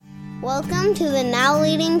Welcome to the Now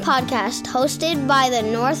Leading podcast, hosted by the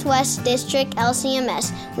Northwest District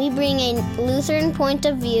LCMS. We bring a Lutheran point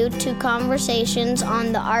of view to conversations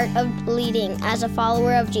on the art of leading as a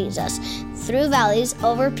follower of Jesus, through valleys,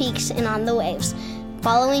 over peaks, and on the waves,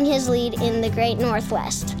 following his lead in the great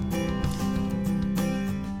Northwest.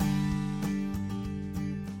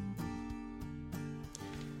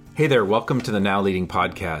 Hey there, welcome to the Now Leading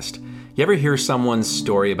podcast. You ever hear someone's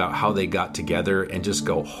story about how they got together and just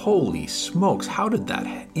go, holy smokes, how did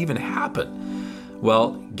that even happen?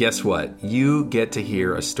 Well, guess what? You get to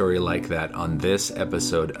hear a story like that on this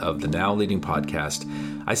episode of the Now Leading podcast.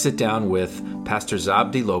 I sit down with Pastor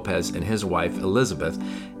Zabdi Lopez and his wife, Elizabeth,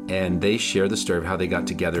 and they share the story of how they got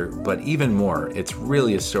together, but even more, it's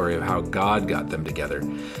really a story of how God got them together,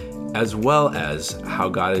 as well as how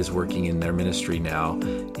God is working in their ministry now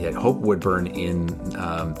at Hope Woodburn in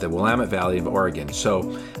the Willamette Valley of Oregon.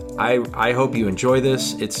 So I hope you enjoy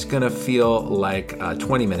this. It's going to feel like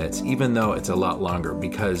 20 minutes, even though it's a lot longer,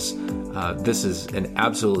 because this is an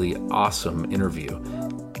absolutely awesome interview.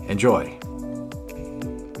 Enjoy.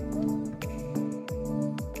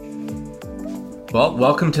 Well,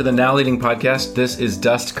 welcome to the Now Leading podcast. This is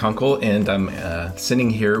Dust Kunkel, and I'm sitting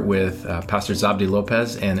here with Pastor Zabdi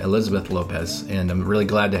Lopez and Elizabeth Lopez, and I'm really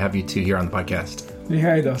glad to have you two here on the podcast.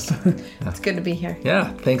 Hi, Dust. It's good to be here.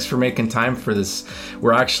 Yeah, thanks for making time for this.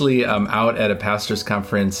 We're actually out at a pastor's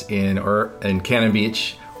conference in Cannon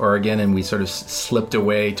Beach, Oregon, and we sort of slipped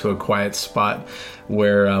away to a quiet spot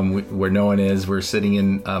where no one is. We're sitting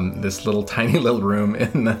in this tiny little room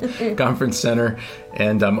in the conference center,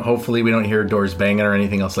 and hopefully we don't hear doors banging or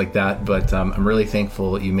anything else like that. But I'm really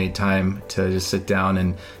thankful you made time to just sit down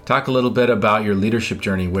and talk a little bit about your leadership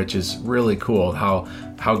journey, which is really cool.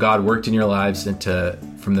 How God worked in your lives and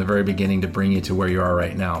from the very beginning to bring you to where you are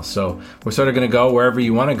right now. So we're sort of going to go wherever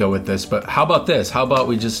you want to go with this. But how about this? How about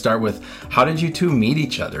we just start with, how did you two meet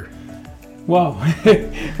each other? Wow.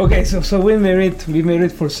 Okay, so we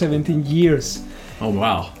married for 17 years. Oh,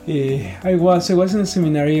 wow. I was in a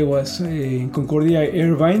seminary. I was in Concordia,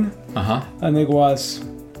 Irvine. And I was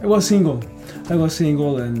single.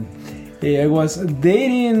 And I was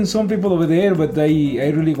dating some people over there, but I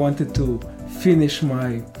really wanted to finish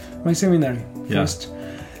my seminary first.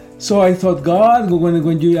 So I thought, God, when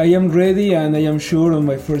I am ready and I am sure on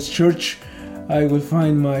my first church, I will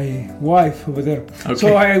find my wife over there. Okay.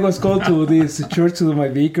 So I was called to this church, to my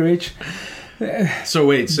vicarage. So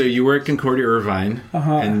wait, so you were at Concordia Irvine,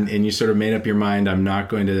 and you sort of made up your mind, I'm not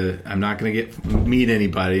going to meet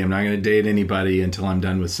anybody, I'm not going to date anybody until I'm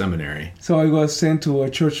done with seminary. So I was sent to a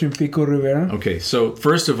church in Pico Rivera. Okay, so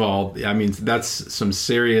first of all, I mean, that's some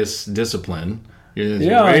serious discipline.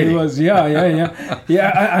 Yeah, it was. Yeah.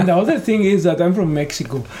 And the other thing is that I'm from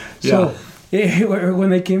Mexico. So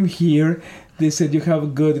when I came here, they said you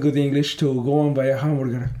have good English to go and buy a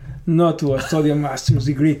hamburger, not to study a master's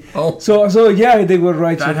degree. Oh. So yeah, they were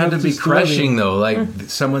right. That had to be crushing, though. Like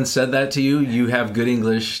someone said that to you, you have good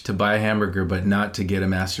English to buy a hamburger, but not to get a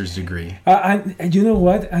master's degree. And you know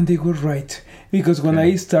what? And they were right. Because when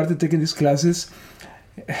I started taking these classes,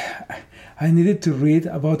 I needed to read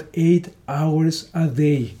about 8 hours a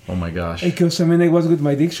day. Oh my gosh. Because I was with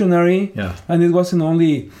my dictionary, and it wasn't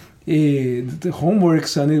only the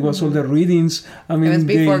homeworks, and it was all the readings. I mean, it was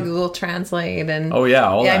before Google Translate and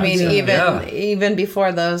even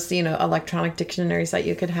before those, electronic dictionaries that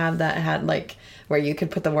you could have that had where you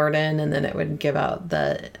could put the word in and then it would give out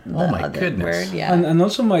the other word. Yeah. And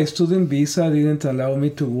also my student visa didn't allow me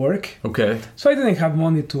to work. Okay. So I didn't have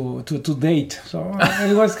money to date. So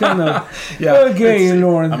it was kind of okay,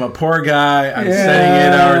 Lord. I'm a poor guy. I'm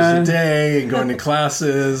studying 8 hours a day and going to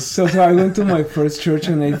classes. So I went to my first church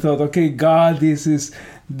and I thought, okay, God, this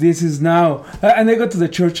is now. And I got to the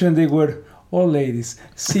church and they were all ladies,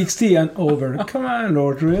 60 and over. Come on,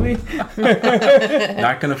 Lord, really?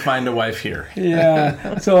 Not going to find a wife here.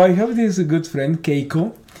 Yeah. So I have this good friend,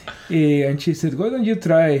 Keiko, and she said, why don't you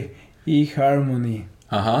try eHarmony?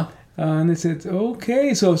 And I said,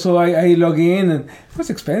 okay. So I log in, and it was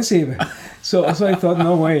expensive. So I thought,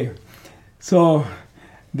 no way. So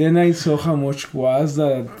then I saw how much was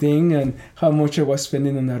the thing and how much I was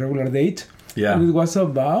spending on a regular date. Yeah. And it was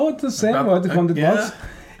about the same, about $100.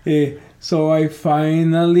 So I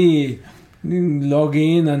finally log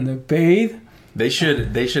in and paid. They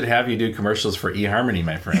should have you do commercials for eHarmony,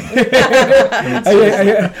 my friend.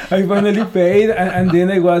 I finally paid, and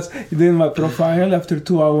then I was doing my profile after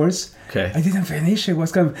 2 hours. Okay. I didn't finish. I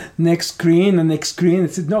was kind of next screen. I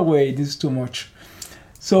said, no way, this is too much.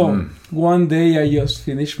 So one day I just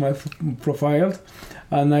finished my profile,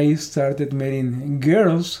 and I started meeting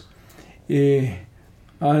girls, and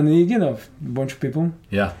a bunch of people.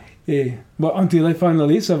 Yeah. But until I found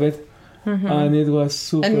Elizabeth, and it was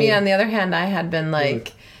super. And me, on the other hand, I had been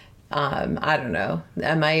like, I don't know,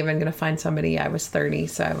 am I even going to find somebody? I was 30,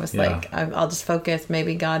 so I was like, I'll just focus.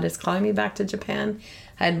 Maybe God is calling me back to Japan.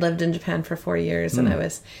 I had lived in Japan for 4 years, and I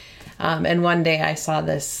was, and one day I saw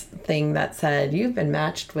this thing that said, you've been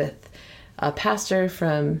matched with a pastor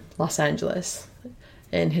from Los Angeles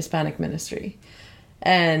in Hispanic ministry.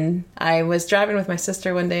 And I was driving with my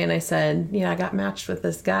sister one day, and I said, I got matched with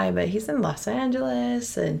this guy, but he's in Los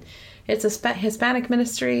Angeles, and it's a Hispanic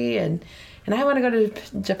ministry, and I want to go to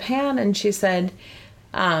Japan. And she said,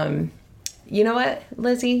 you know what,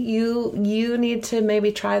 Lizzie, you need to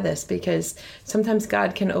maybe try this, because sometimes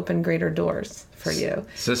God can open greater doors for you.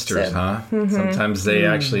 Sisters, huh? Sometimes they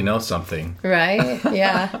actually know something. Right?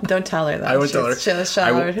 Yeah. Don't tell her that. I won't tell her.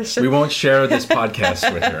 We won't share this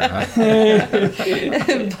podcast with her, huh?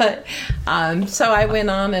 But, so I went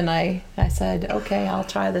on and I said, okay, I'll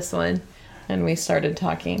try this one. And we started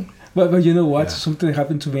talking. But you know what? Yeah. Something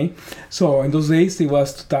happened to me. So in those days, it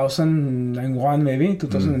was 2001, maybe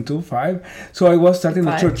 2002, 5. So I was starting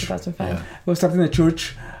a church. 2005. Yeah. I was starting a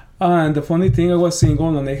church, and the funny thing, I was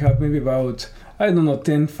single, and I had maybe about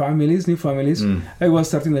 10 families, new families. I was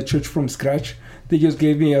starting a church from scratch. They just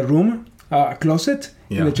gave me a room, a closet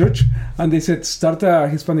in the church, and they said, start a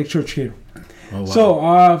Hispanic church here. Oh, wow. So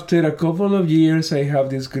after a couple of years, I have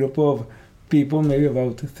this group of people, maybe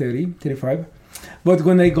about 30, 35. But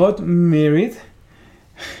when I got married,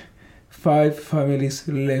 5 families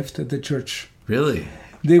left the church. Really?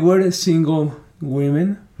 They were single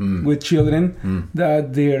women with children.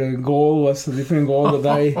 That their goal was a different goal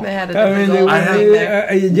that I. They had a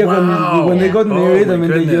different goal. When they got married,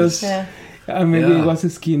 they just. Yeah. Maybe it was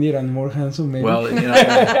skinnier and more handsome. Maybe. Well,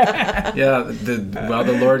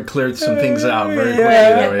 the Lord cleared some things out very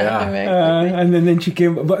quickly. And then she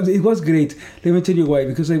came, but it was great. Let me tell you why.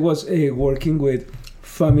 Because I was working with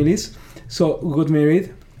families, so we got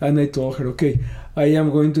married, and I told her, okay, I am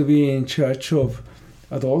going to be in charge of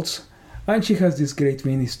adults, and she has this great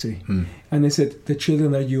ministry. And I said, the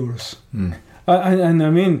children are yours. And I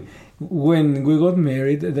mean, when we got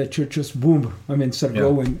married, the church just boomed. Started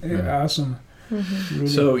growing. Awesome. Really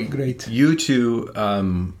so great. You two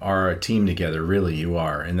are a team together, really, you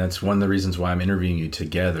are. And that's one of the reasons why I'm interviewing you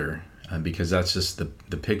together, because that's just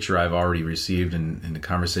the picture I've already received in the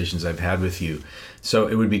conversations I've had with you. So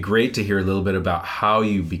it would be great to hear a little bit about how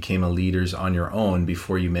you became a leaders on your own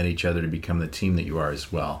before you met each other to become the team that you are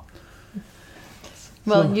as well.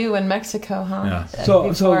 Well, you in Mexico, huh? Yeah.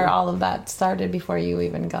 Before all of that started, before you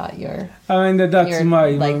even got your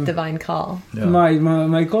divine call. Yeah.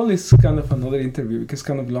 My call is kind of another interview because it's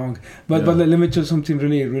kind of long. But let me tell you something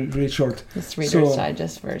really short. This Reader's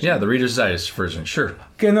Digest version. Yeah, the Reader's Digest version, sure.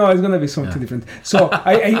 Okay, no, it's going to be something different. So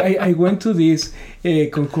I went to this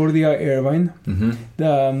Concordia Irvine,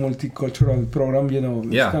 the multicultural program,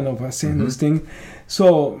 it's kind of a seamless thing.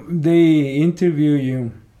 So they interview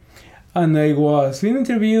you. And I was in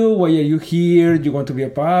interview, why are you here? You want to be a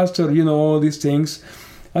pastor? All these things.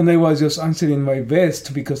 And I was just answering my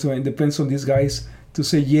best because it depends on these guys to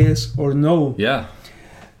say yes or no. Yeah.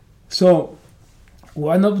 So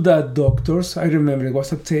one of the doctors, I remember it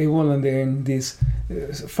was a table and then these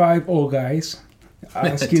 5 old guys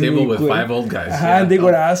asking a table me. With 5 old guys. And they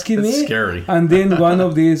were asking me. That's scary. And then one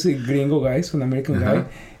of these gringo guys, an American guy,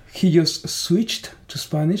 he just switched to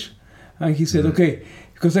Spanish. And he said, okay,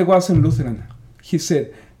 because I wasn't Lutheran. He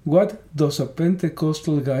said, what does a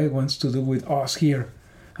Pentecostal guy wants to do with us here?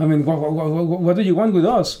 What do you want with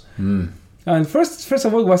us? And first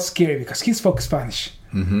of all, it was scary because he spoke Spanish.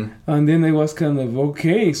 And then I was kind of,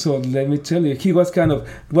 okay, so let me tell you. He was kind of,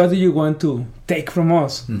 what do you want to take from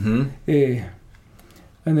us? And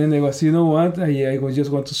then I was, you know what? I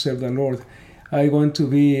just want to serve the Lord. I want to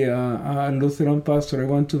be a Lutheran pastor. I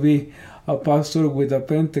want to be a pastor with a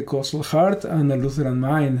Pentecostal heart and a Lutheran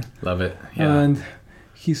mind. Love it. Yeah. And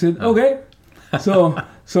he said, okay. So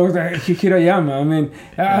here I am.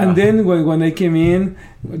 And then when I came in,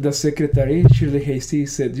 the secretary, Shirley Hasty,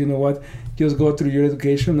 said, you know what, just go through your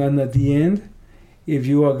education, and at the end, if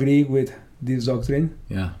you agree with this doctrine,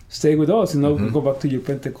 stay with us, and go back to your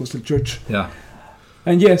Pentecostal church. Yeah.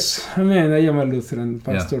 And yes, I am a Lutheran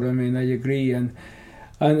pastor. I agree. And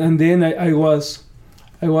then I was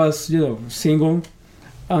single,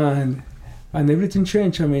 and everything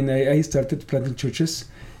changed. I started planting churches.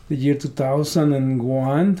 The year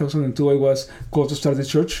 2001, 2002, I was called to start a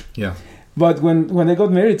church. Yeah. But when I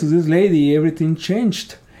got married to this lady, everything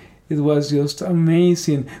changed. It was just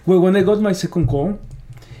amazing. Well, when I got my second call,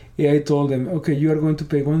 I told them, okay, you are going to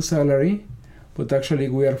pay 1 salary, but actually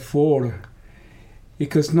we are 4.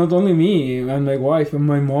 because not only me and my wife and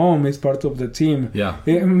my mom is part of the team. Yeah.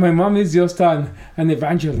 My mom is just an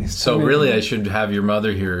evangelist. So really, I should have your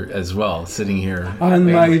mother here as well, sitting here.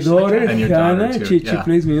 And my daughter, Hannah, she yeah.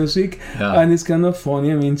 plays music, and it's kind of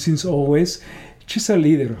funny. I mean, since always, she's a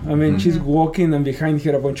leader. I mean, she's walking, and behind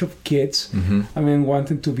her a bunch of kids. I mean,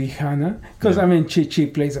 wanting to be Hannah, because I mean, she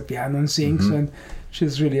plays the piano and sings, and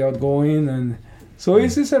she's really outgoing and. So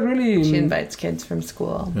it's a really... She invites kids from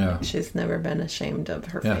school. Yeah. She's never been ashamed of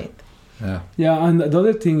her faith. Yeah. Yeah, and the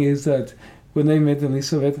other thing is that when I met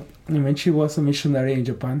Elizabeth, I mean, she was a missionary in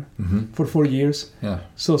Japan for 4 years. Yeah.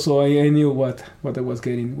 So I knew what I was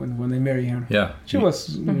getting when I married her. Yeah. She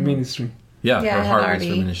was ministry. Yeah, her heart was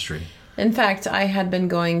for ministry. In fact, I had been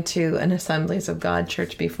going to an Assemblies of God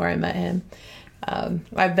church before I met him.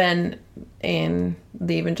 I've been in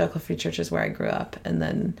the Evangelical Free Churches where I grew up, and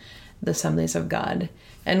then the Assemblies of God.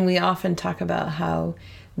 And we often talk about how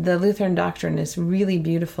the Lutheran doctrine is really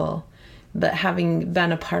beautiful, but having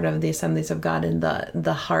been a part of the Assemblies of God and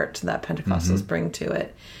the heart that Pentecostals bring to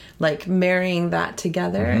it, like marrying that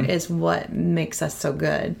together is what makes us so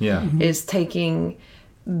good. Yeah. Is taking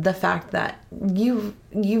the fact that you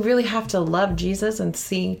really have to love Jesus and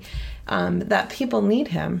see that people need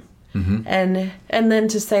him. And then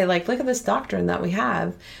to say, like, look at this doctrine that we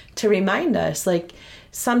have to remind us, like,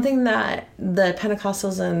 something that the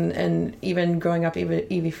Pentecostals and even growing up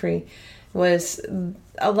EV Free was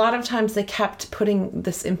a lot of times they kept putting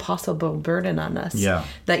this impossible burden on us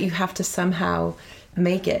that you have to somehow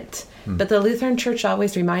make it. But the Lutheran Church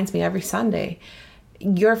always reminds me every Sunday,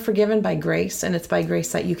 you're forgiven by grace, and it's by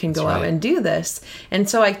grace that you can go out and do this. And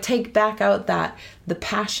so I take back out the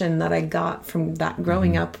passion that I got from that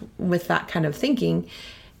growing up with that kind of thinking,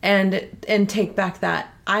 and take back that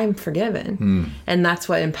I'm forgiven. And that's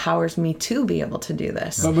what empowers me to be able to do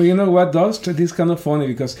this. But you know what, does? This is kind of funny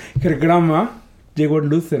because her grandma, they were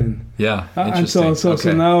Lutheran. Yeah, interesting. And so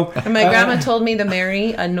now... And my grandma told me to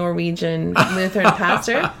marry a Norwegian Lutheran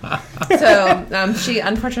pastor. So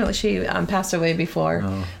unfortunately, she passed away before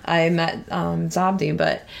I met Zabdi,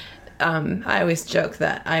 but... I always joke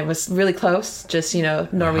that I was really close, just,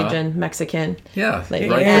 Norwegian, Mexican. Yeah, like,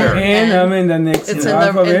 right there. And I mean, the next it's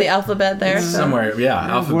in the alphabet there. Somewhere,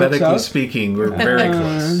 alphabetically speaking, we're very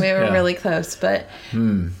close. We were really close, but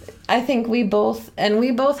I think we both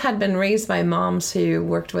had been raised by moms who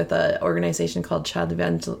worked with an organization called Child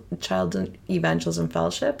Evangelism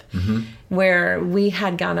Fellowship, where we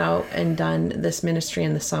had gone out and done this ministry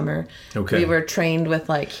in the summer. Okay. We were trained with,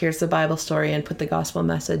 like, here's the Bible story and put the gospel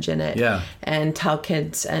message in it. Yeah. And tell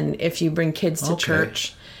kids, and if you bring kids to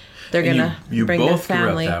church, they're going to bring their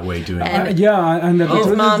family. You both grew up that way doing that. And his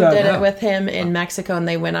mom did it with him in Mexico, and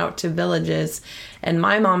they went out to villages. And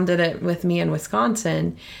my mom did it with me in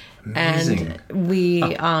Wisconsin. Amazing. And we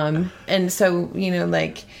and so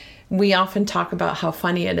like we often talk about how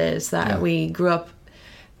funny it is that we grew up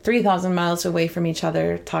 3,000 miles away from each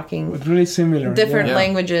other, talking really similar different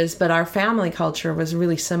languages, but our family culture was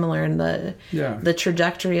really similar, and the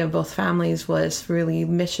trajectory of both families was really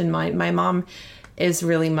mission mind. My mom is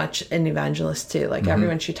really much an evangelist too. Like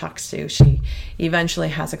everyone she talks to, she eventually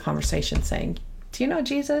has a conversation saying, do you know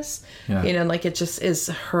Jesus? Yeah. Like it just is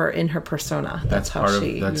her in her persona. That's how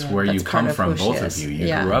that's where you come from, both of you.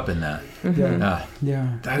 You grew up in that.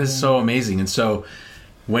 That is so amazing. And so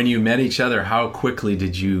when you met each other, how quickly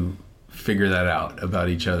did you figure that out about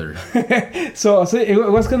each other? So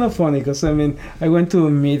it was kind of funny because, I mean, I went to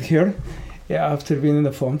meet her after being on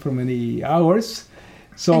the phone for many hours.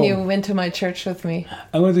 So, and you went to my church with me.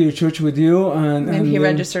 I went to your church with you. And he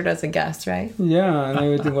registered as a guest, right? Yeah, and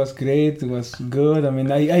everything was great. It was good. I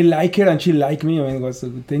mean, I like her and she liked me. I mean, it was a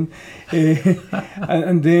good thing.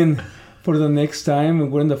 And then for the next time, we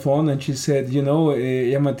were on the phone and she said,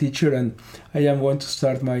 I'm a teacher and I am going to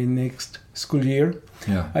start my next school year.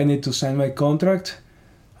 Yeah. I need to sign my contract.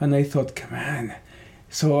 And I thought, come on.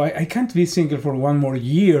 So I can't be single for one more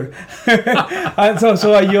year. And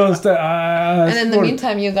so I just... and in the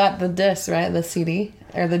meantime, you got the disc, right? The CD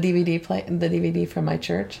or the DVD from my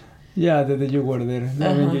church. Yeah, that you were there.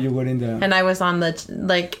 I mean, you were in the... And I was on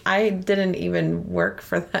I didn't even work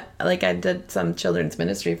for that. Like, I did some children's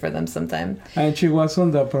ministry for them sometime. And she was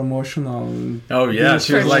on the promotional... Oh, yeah,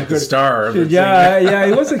 she was like the star of the thing. Yeah,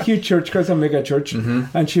 it was a huge church, because a mega church.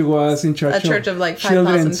 And she was in charge of... A church of like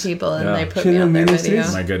 5,000 people, and they put me on their video.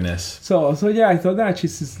 My goodness. So I thought that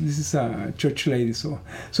this is a church lady. So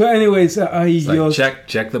anyways,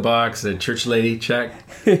 check the box. A church lady, check.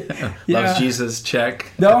 Loves Jesus,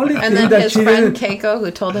 check. The only and then his friend Keiko,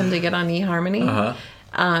 who told him to get on eHarmony,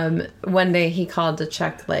 one day he called to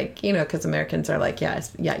check, like, you know, because Americans are like, I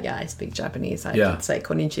speak Japanese. I can say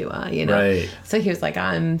konnichiwa, you know. Right. So he was like,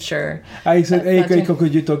 I'm sure. I said, hey, Keiko,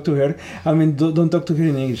 could you talk to her? I mean, don't talk to her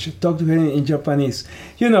in English. Talk to her in Japanese.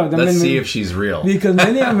 You know. Let's see if she's real. Because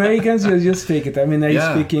many Americans just fake it. I mean, I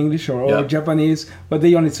speak English or Japanese, but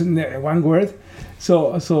they only say one word.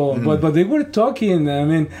 So, but they were talking. I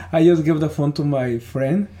mean, I just gave the phone to my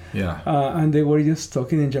friend. Yeah. And they were just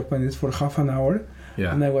talking in Japanese for half an hour.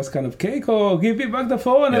 Yeah. And I was kind of, Keiko, give me back the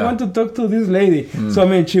phone. I want to talk to this lady. So, I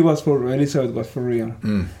mean, Elizabeth was for real.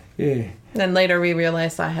 Yeah. Then later we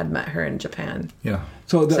realized I had met her in Japan. Yeah.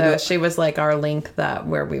 So she was like our link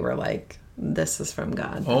where we were like, this is from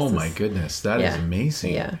God. My goodness. That is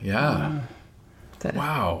amazing. Yeah.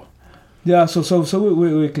 Wow. Yeah, so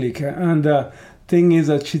we click. And the thing is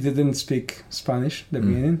that she didn't speak Spanish at the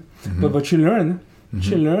beginning. But she learned.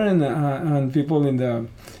 She learned, and people in the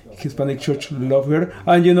Hispanic church love her.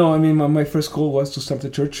 And you know, I mean, my first call was to start a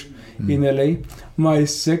church in LA. My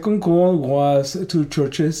second call was to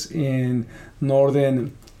churches in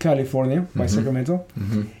Northern California by Sacramento.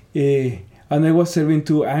 And I was serving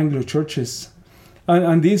 2 Anglo churches.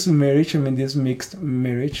 And this marriage, I mean, this mixed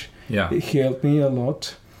marriage, it helped me a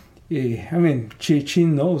lot. I mean, she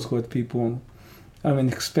knows what people, I mean,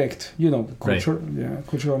 expect, you know,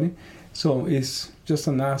 culturally. So it's just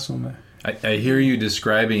an awesome. I hear you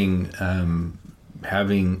describing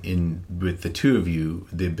having with the 2 of you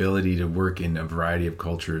the ability to work in a variety of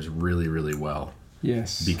cultures really, really well.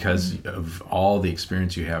 Yes. Because of all the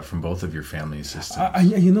experience you have from both of your family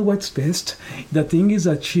systems. You know what's best? The thing is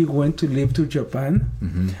that she went to live to Japan,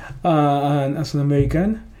 and as an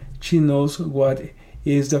American, she knows what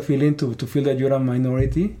is the feeling to feel that you're a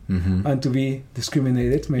minority and to be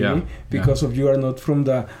discriminated maybe because of you are not from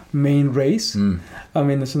the main race. I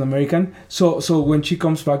mean, as an American. So when she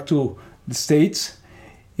comes back to the States,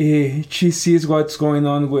 she sees what's going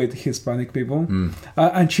on with Hispanic people.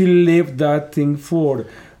 And she lived that thing for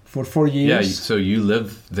 4 years. Yeah, so you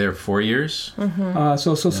lived there 4 years?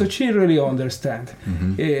 So she really understands.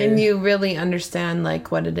 And you really understand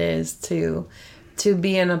like what it is to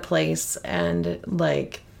be in a place and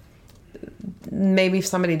like maybe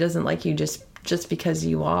somebody doesn't like you just because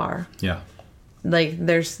you are. Yeah. Like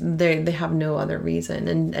they have no other reason,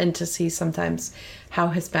 and to see sometimes how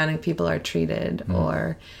Hispanic people are treated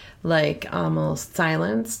or like almost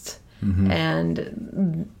silenced.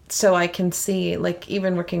 And so I can see, like,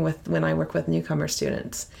 even when I work with newcomer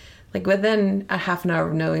students, like within a half an hour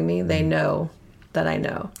of knowing me, they know that I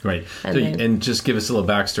know. Right. And just give us a little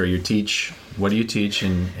backstory. What do you teach?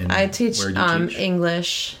 I teach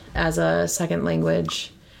English as a second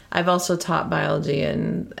language. I've also taught biology,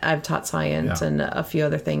 and I've taught science and a few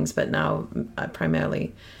other things, but now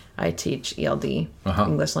primarily I teach ELD,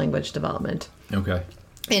 English Language Development. Okay.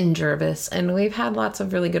 In Jervis. And we've had lots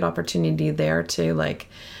of really good opportunity there too. Like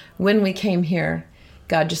when we came here,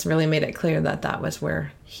 God just really made it clear that was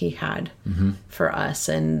where he had for us,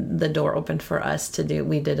 and the door opened for us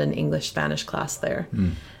we did an English-Spanish class there.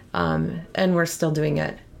 And we're still doing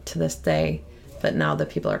it to this day, but now the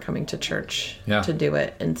people are coming to church to do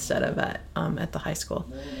it instead of at the high school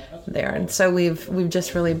there. And so we've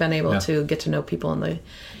just really been able to get to know people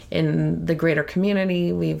in the greater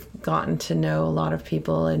community. We've gotten to know a lot of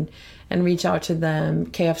people and reach out to them.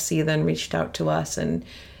 KFC then reached out to us and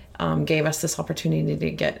gave us this opportunity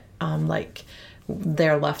to get like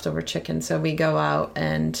their leftover chicken. So we go out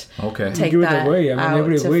and take that out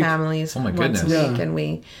to families once a week, and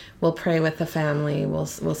we'll pray with the family. We'll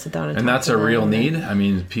sit down and that's a real need. I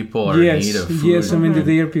mean, people are in need of food. Yes, I mean,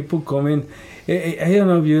 there are people coming. I don't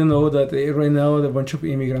know if you know that right now a bunch of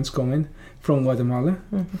immigrants coming from Guatemala.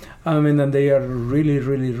 I mean, and they are really,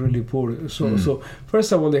 really, really poor. So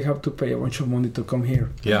first of all, they have to pay a bunch of money to come here.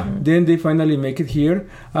 Yeah. Then they finally make it here,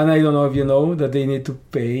 and I don't know if you know that they need to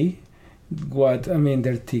pay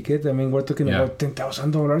their ticket. I mean, we're talking about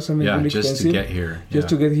 $10,000. I mean, really just expensive. To get here. Just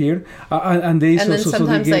to get here. And then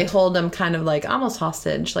sometimes they hold them kind of like almost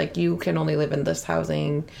hostage. Like, you can only live in this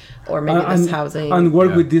housing or maybe this housing. And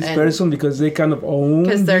work with this person because they kind of own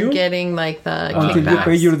because they're getting like the until you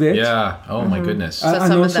pay your debt. Yeah. Oh my goodness. So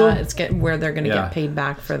some of that is where they're going to get paid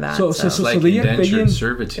back for that. So like they are paying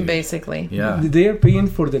servitude. Basically. Yeah. They are paying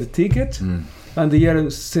for their ticket, and they are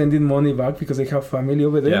sending money back because they have family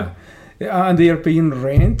over there. Yeah. And they are paying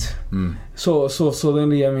rent. So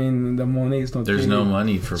suddenly, I mean, the money is not. There's no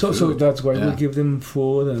money for food. So that's why we give them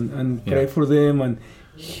food and pray for them and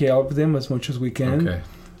help them as much as we can. Okay.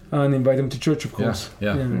 And invite them to church, of course.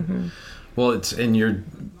 Yeah. Well,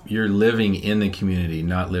 you're living in the community,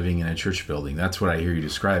 not living in a church building. That's what I hear you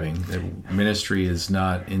describing. The ministry is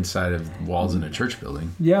not inside of walls in a church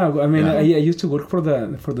building. Yeah, I mean, I used to work for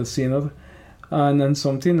the synod, and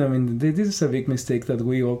something. I mean, this is a big mistake that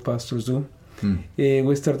we all pastors do.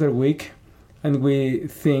 We start our week, and we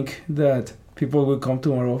think that people will come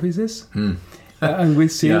to our offices. And we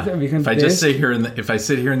sit behind the desk. If I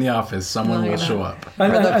sit here in the office, someone will show up.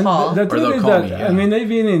 And they'll call. The truth is that, I mean, I've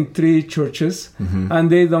been in 3 churches, and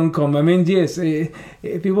they don't come. I mean, yes,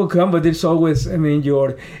 people come, but there's always, I mean,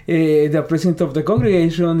 the president of the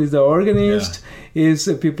congregation is the organist, is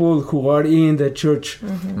people who are in the church.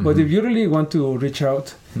 But if you really want to reach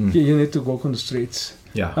out, you need to walk on the streets.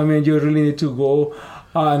 Yeah. I mean, you really need to go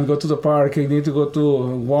and go to the park. You need to go to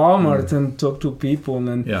Walmart and talk to people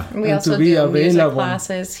and we also to be do available.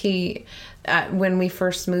 Music classes. When we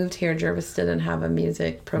first moved here, Jervis didn't have a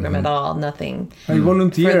music program at all. Nothing. I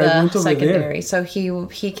volunteered. For the I went over secondary. there. So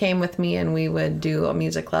he came with me, and we would do a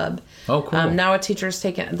music club. Oh, cool. Now a teacher's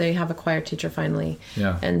they have a choir teacher finally.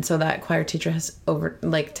 Yeah. And so that choir teacher has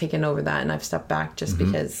taken over that, and I've stepped back just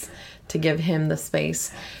because to give him the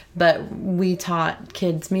space. But we taught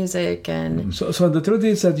kids music and... So the truth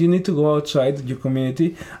is that you need to go outside your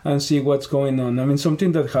community and see what's going on. I mean,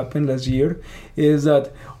 something that happened last year is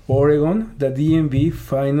that Oregon, the DMV,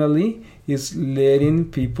 finally is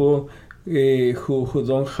letting people who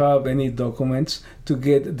don't have any documents to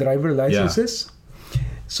get driver licenses. Yeah.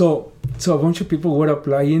 So a bunch of people were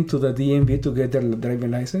applying to the DMV to get their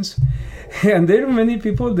driving license. And there are many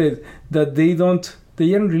people that they aren't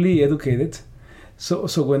really educated. So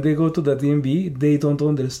when they go to the DMV, they don't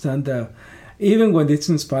understand even when it's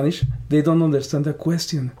in Spanish, they don't understand the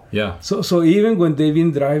question. Yeah. So even when they've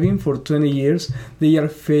been driving for 20 years, they are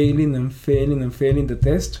failing the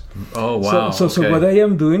test. Oh, wow. So what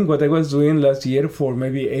I was doing last year for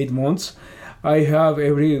maybe 8 months, I have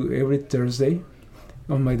every Thursday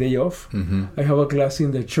on my day off, I have a class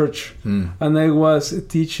in the church, and I was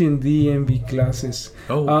teaching DMV classes.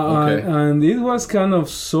 Oh, okay. And it was kind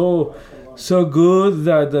of so good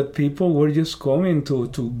that people were just coming to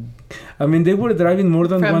I mean, they were driving more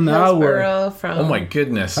than 1 hour. Oh my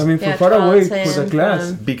goodness! I mean, from far away for the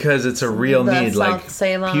class, because it's a real need. Like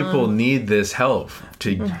Salem. People need this help.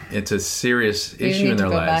 It's a serious issue in their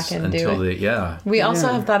lives until they. Yeah. We also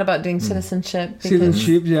have thought about doing citizenship.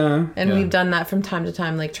 And we've done that from time to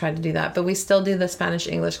time. Like try to do that, but we still do the Spanish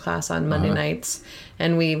English class on Monday nights,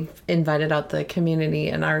 and we've invited out the community,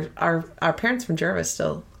 and our parents from Jervis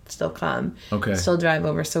still come, still drive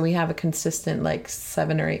over, so we have a consistent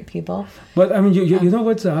 7 or 8 people. But I mean, you know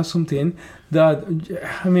what's the awesome thing? That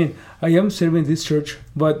I mean, I am serving this church,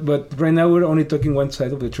 but right now we're only talking one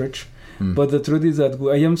side of the church. But the truth is that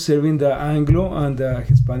I am serving the Anglo and the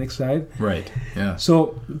Hispanic side. Right. Yeah.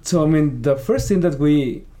 So I mean, the first thing that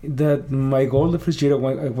my goal the first year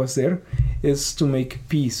I was there is to make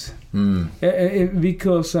peace.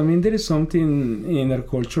 Because I mean, there is something in our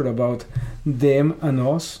culture about them and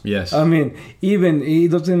us. Yes. I mean, even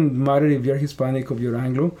it doesn't matter if you're Hispanic or you're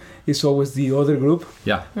Anglo, it's always the other group.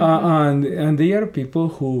 Yeah. And they are people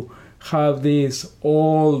who have these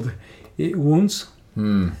old wounds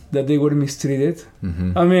that they were mistreated.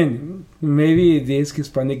 I mean, maybe these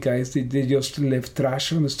Hispanic guys they just left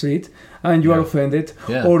trash on the street and you are offended,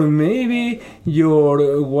 or maybe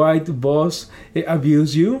your white boss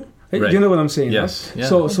abused you. Right. You know what I'm saying? Yes. Right?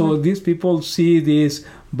 Yeah. So these people see these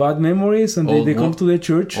bad memories and they come to the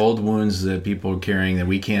church. Old wounds that people are carrying that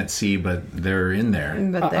we can't see, but they're in there.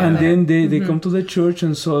 Then they come to the church,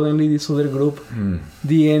 and suddenly this other group,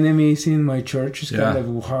 the enemy is in my church. It's kind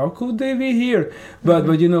of, how could they be here? But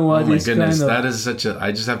you know what? Oh my goodness, that is such a.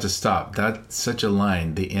 I just have to stop. That's such a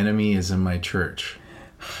line. The enemy is in my church.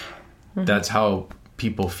 That's how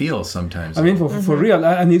people feel sometimes. I mean, for real,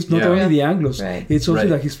 and it's not only the Anglos; it's also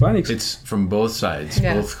the Hispanics. It's from both sides,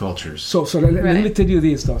 both cultures. So let me tell you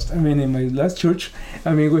this, Dust. I mean, in my last church,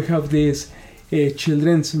 I mean, we have this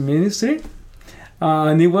children's ministry,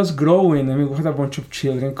 and it was growing. I mean, we had a bunch of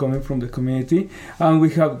children coming from the community, and we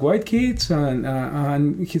have white kids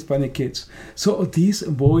and Hispanic kids. So this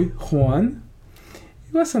boy Juan,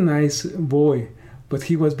 he was a nice boy, but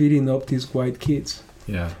he was beating up these white kids.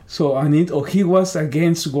 Yeah. So he was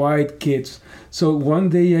against white kids. So one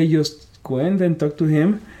day I just went and talked to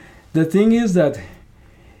him. The thing is that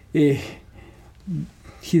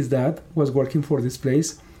his dad was working for this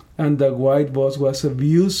place, and the white boss was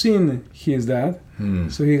abusing his dad.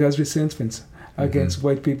 So he has resentments. against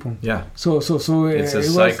white people. Yeah. So it's a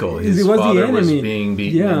cycle. His father was being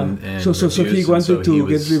beaten and so he wanted to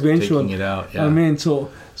get revenge on it out. Yeah. I mean, so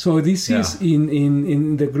this is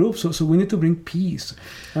in the group. So we need to bring peace.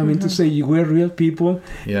 I mean, to say we're real people.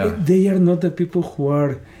 Yeah. They are not the people who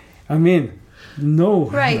are. I mean, no.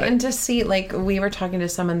 Right, and to see, like, we were talking to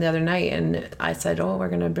someone the other night, and I said, we're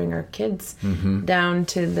going to bring our kids down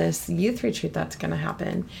to this youth retreat that's going to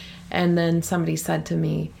happen. And then somebody said to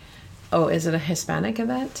me, is it a Hispanic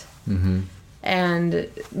event? Mm-hmm. And,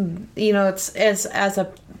 it's as a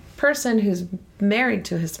person who's married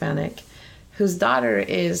to a Hispanic, whose daughter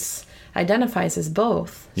identifies as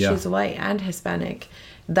both. Yeah. She's white and Hispanic.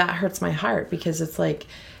 That hurts my heart, because it's like,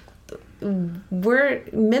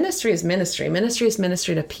 ministry is ministry. Ministry is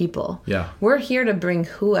ministry to people. Yeah. We're here to bring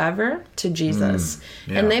whoever to Jesus.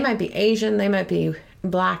 And they might be Asian, they might be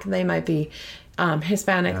Black, they might be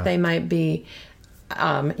Hispanic, they might be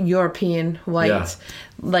European, white,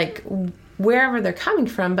 like wherever they're coming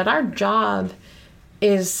from. But our job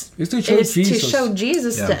is to show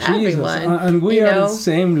Jesus to everyone. And we are the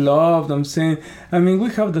same love. I'm saying,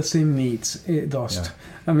 we have the same needs, Dust.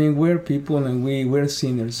 We're people, and we're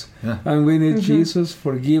sinners. Yeah. And we need Jesus'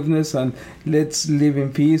 forgiveness, and let's live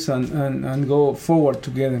in peace and go forward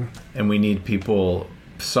together. And we need people.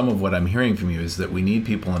 Some of what I'm hearing from you is that we need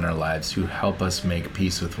people in our lives who help us make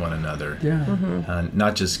peace with one another. Yeah.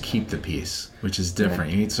 Not just keep the peace, which is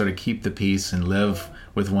different. Yeah. You need to sort of keep the peace and live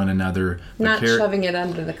with one another. Not shoving it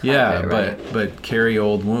under the carpet. Yeah, right? but carry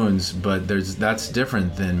old wounds. But that's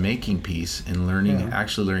different than making peace and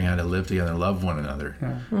actually learning how to live together and love one another.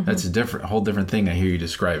 Yeah. That's a whole different thing I hear you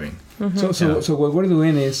describing. So what we're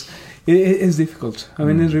doing is, it's difficult.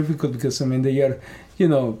 It's difficult because they are,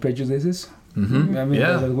 prejudices. That we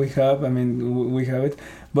have. We have it,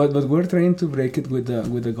 but we're trying to break it with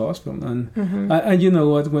the gospel, and you know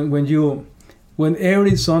what? When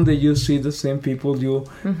every Sunday you see the same people, you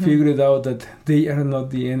figure it out that they are not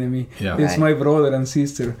the enemy. Yeah. It's my brother and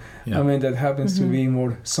sister. Yeah. That happens to be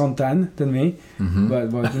more suntan than me, but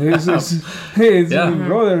it's brother,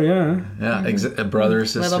 a brother,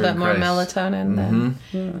 sister, a little bit more melatonin than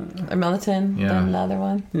than the other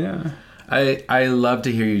one. Yeah. I love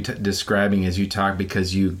to hear you describing as you talk,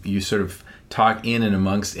 because you sort of talk in and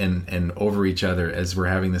amongst and over each other as we're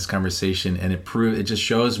having this conversation, and it just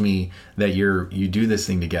shows me that you do this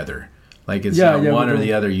thing together. Like it's not one or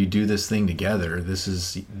the other. You do this thing together. This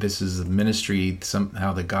is a ministry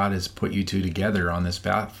somehow that God has put you two together on this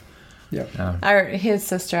path. Yeah. His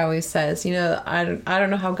sister always says, I don't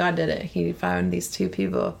know how God did it. He found these two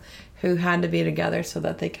people who had to be together so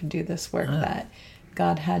that they could do this work that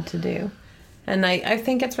God had to do. And I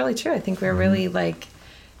think it's really true. I think we're really like,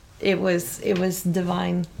 it was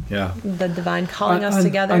divine. Yeah. The divine calling us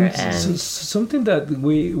together. And something that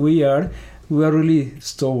we are really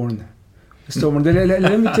stubborn.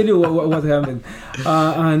 Let me tell you what happened.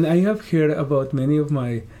 And I have heard about many of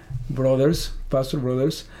my pastor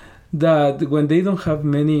brothers, that when they don't have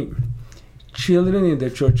many children in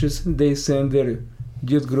their churches, they send their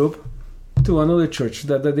youth group to another church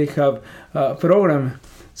that they have a program.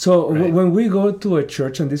 So when we go to a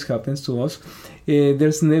church, and this happens to us,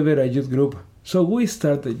 there's never a youth group. So we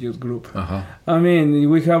start a youth group.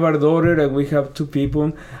 We have our daughter, and we have 2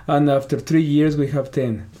 people, and after 3 years we have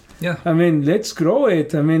 10. Yeah. Let's grow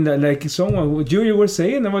it. Like you were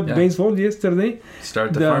saying about baseball yesterday.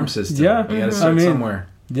 Start the farm system. Yeah. You gotta start somewhere.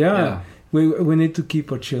 Yeah. We need to keep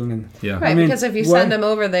our children. Yeah. Right, because if you send them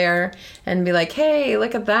over there and be like, hey,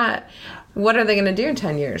 look at that, what are they going to do in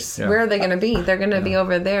 10 years? Yeah. Where are they going to be? They're going to be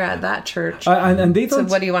over there at that church. And they don't, so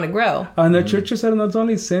what do you want to grow? And the churches are not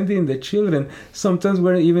only sending the children, sometimes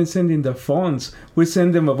we're even sending the funds. We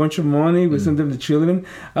send them a bunch of money, we send them the children,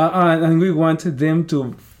 and we want them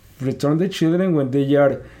to return the children when they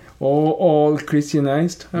are all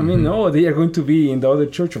Christianized. No, they are going to be in the other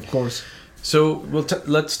church, of course. So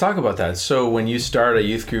let's talk about that. So when you start a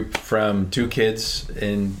youth group from 2 kids,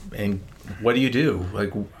 and what do you do?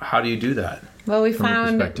 Like, how do you do that? Well, we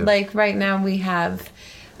found, like, right now we have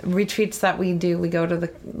retreats that we do. We go to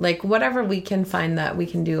whatever we can find that we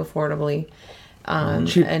can do affordably.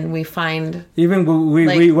 And we find... Even we're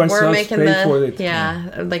making pay for it.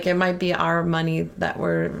 Yeah, like it might be our money that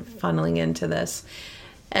we're funneling into this.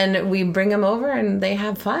 And we bring them over and they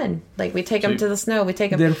have fun. Like we take them to the snow. We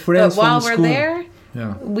take them... They're friends. But while we're school. There...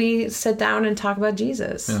 Yeah. We sit down and talk about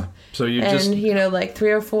Jesus. Yeah. So you like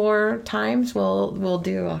 3 or 4 times we'll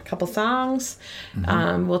do a couple songs.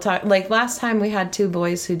 We'll talk. Like last time we had 2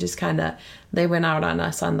 boys who just they went out on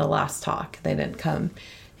us on the last talk. They didn't come,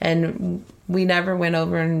 and we never went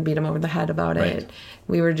over and beat them over the head about it.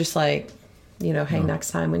 We were just like, hey,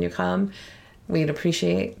 next time when you come, we'd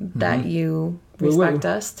appreciate that you respect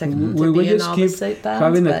us to be in all the state that.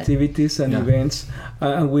 Having activities and events,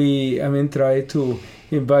 and we try to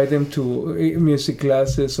invite them to music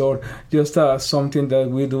classes or just something that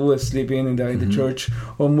we do, sleeping in the church,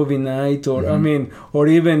 or movie night, or or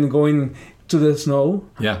even going to the snow,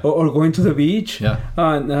 or going to the beach,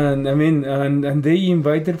 and they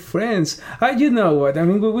invite their friends. You know what?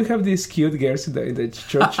 We have these cute girls in the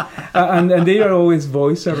church, and they are always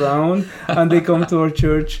boys around, and they come to our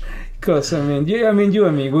church. Because, you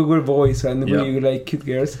and me, we were boys and we like cute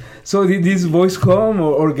girls. So these boys come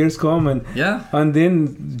or girls come and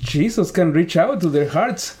then Jesus can reach out to their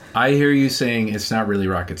hearts. I hear you saying it's not really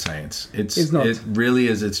rocket science. It's not. It really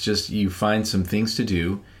is. It's just you find some things to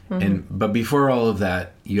do. But before all of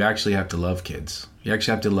that, you actually have to love kids. You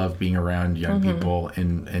actually have to love being around young people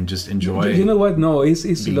and just enjoy. You know what? No,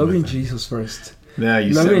 it's loving Jesus first. Yeah,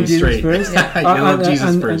 you set me straight. First. You love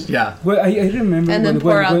Jesus first. Well, I remember. And then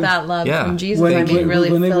pour out that love from Jesus. Really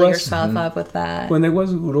fill yourself up with that. When I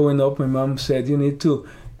was growing up, my mom said, you need to,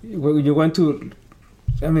 when you want to,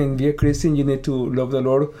 be a Christian, you need to love the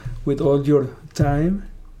Lord with all your time,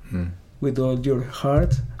 with all your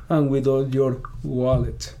heart, and with all your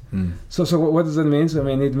wallet. So what does that mean?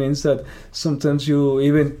 It means that sometimes you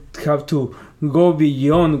even have to go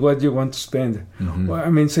beyond what you want to spend.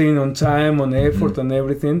 Saying on time, on effort, on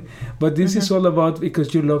everything. But this is all about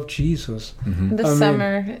because you love Jesus. This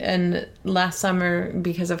summer and last summer,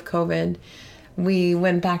 because of COVID, we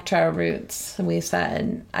went back to our roots.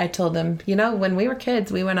 I told them, when we were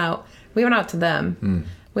kids, we went out to them.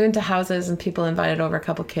 We went to houses and people invited over a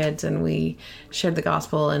couple kids and we shared the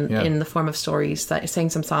gospel in the form of stories, sang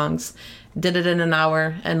some songs, did it in an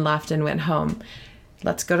hour and left and went home.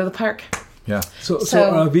 Let's go to the park. Yeah. So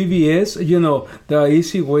VBS, the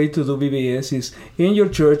easy way to do VBS is in your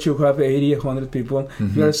church you have 80, 100 people.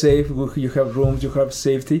 You are safe, you have rooms, you have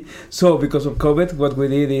safety. So because of COVID, what we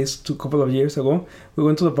did is a couple of years ago, we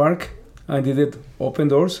went to the park and did it open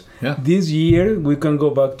doors. Yeah. This year we can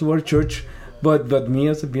go back to our church. But me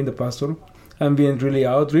as being the pastor and being really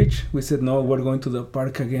outreach, we said, no, we're going to the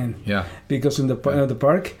park again. Yeah. Because in the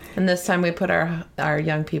park. And this time we put our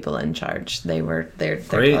young people in charge. They're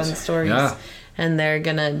telling stories and they're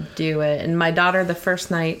going to do it. And my daughter, the first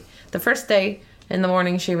day in the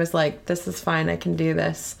morning, she was like, this is fine. I can do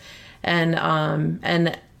this. And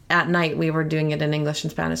at night we were doing it in English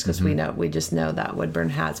and Spanish because we just know that Woodburn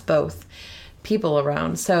has both people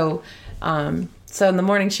around. So in the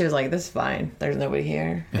morning she was like, this is fine. There's nobody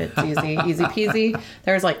here. It's easy peasy.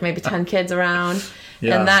 There was like maybe 10 kids around.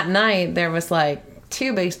 Yeah. And that night there was like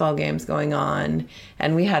 2 baseball games going on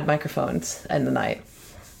and we had microphones in the night.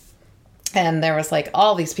 And there was like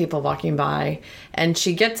all these people walking by and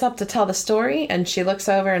she gets up to tell the story and she looks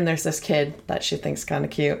over and there's this kid that she thinks kind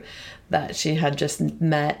of cute that she had just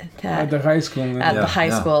met at the high school. At the high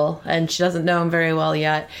school, and she doesn't know him very well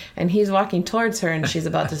yet. And he's walking towards her, and she's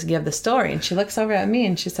about to give the story. And she looks over at me,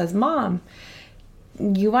 and she says, "Mom,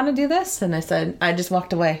 you want to do this?" And I just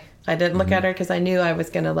walked away. I didn't look at her because I knew I was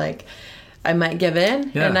gonna I might give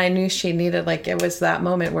in, and I knew she needed it was that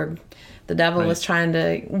moment where the devil was trying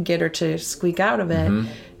to get her to squeak out of it,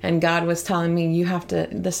 and God was telling me, "You have to.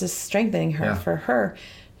 This is strengthening her for her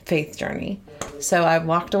faith journey." So I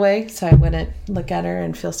walked away so I wouldn't look at her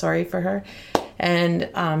and feel sorry for her. And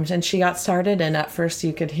she got started, and at first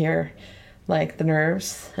you could hear the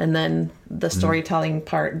nerves, and then the storytelling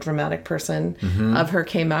part, dramatic person of her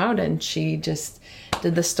came out, and she just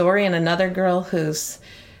did the story. And another girl who's,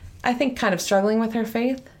 I think, kind of struggling with her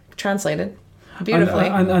faith, translated beautifully.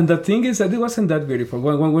 And the thing is that it wasn't that beautiful.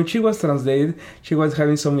 When she was translated, she was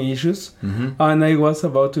having some issues, and I was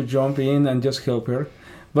about to jump in and just help her.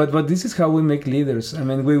 But this is how we make leaders.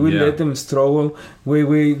 We let them struggle.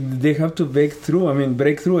 They have to break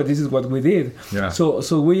through. This is what we did. Yeah.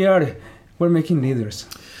 So we're making leaders.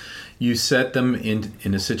 You set them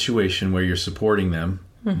in a situation where you're supporting them,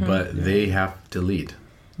 but they have to lead.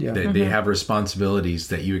 Yeah. They have responsibilities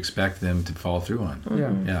that you expect them to follow through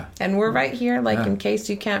on. Yeah. And we're right here, in case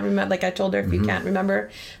you can't remember. I told her, if you can't remember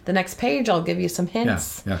the next page, I'll give you some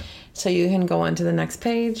hints. Yeah. So you can go on to the next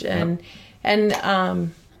page and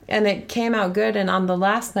it came out good. And on the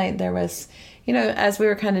last night, there was, as we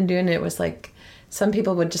were kind of doing it, it was some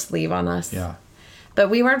people would just leave on us. Yeah. But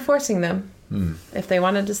we weren't forcing them. If they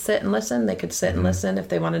wanted to sit and listen, they could sit and listen. If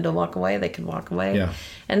they wanted to walk away, they could walk away. Yeah.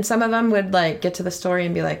 And some of them would get to the story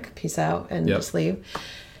and be like, peace out, and just leave.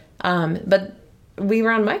 But we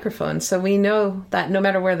were on microphones, so we know that no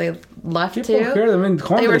matter where they left people heard.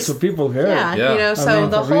 Hundreds of people heard. Yeah. So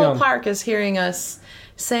the whole park is hearing us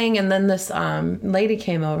sing. And then this lady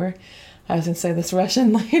came over, I was going to say this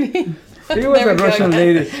Russian lady. It was a Russian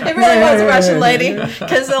lady. It really was a Russian lady.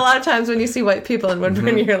 Because a lot of times when you see white people in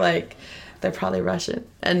Woodburn, you're like, they're probably Russian.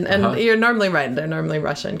 And you're normally right. They're normally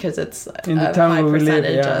Russian because it's in the a town high where we live,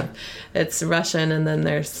 percentage of it's Russian, and then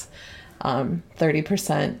there's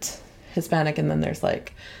 30% Hispanic, and then there's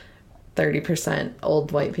like 30%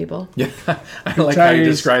 old white people. Yeah, I like how you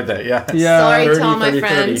describe that. Yeah. Sorry 30, to all my 30,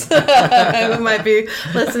 friends who might be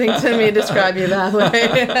listening to me describe you that way.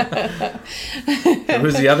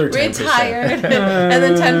 Who's the other 10%? Retired. And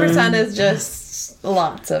then 10% is just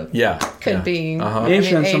lots of. Yeah. Could be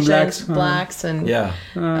Asians, blacks, and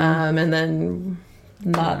and then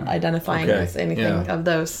not identifying as anything of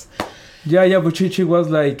those. Yeah, but Chichi was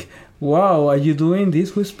like, wow, are you doing this?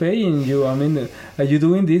 Who's paying you? I mean, are you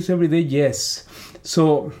doing this every day? Yes.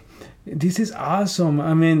 So this is awesome.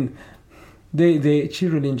 I mean, she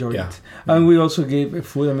really enjoyed it. And we also gave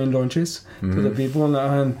food, lunches to the people.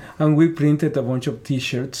 And we printed a bunch of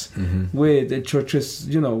T-shirts with the church's,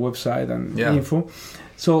 website and info.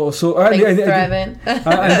 So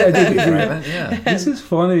this is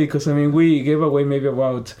funny because we gave away maybe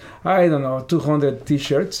about 200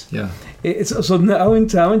 T-shirts. Yeah. So now in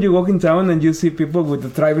town, you walk in town and you see people with the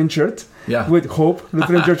Thriving shirt, with Hope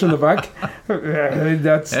Lutheran Church on the back.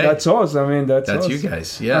 That's us. That's us. You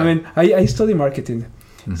guys. Yeah. I study marketing,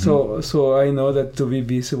 so I know that to be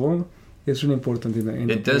visible is really important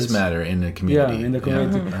in it does place. Matter in the community. Yeah, in the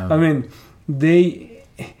community. Yeah.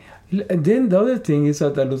 Then the other thing is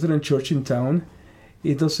that the Lutheran church in town,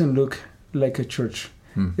 it doesn't look like a church.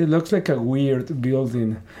 It looks like a weird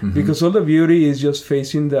building because all the beauty is just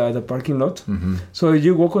facing the parking lot. So if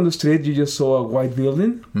you walk on the street, you just saw a white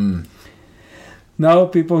building. Now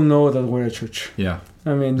people know that we're a church. Yeah.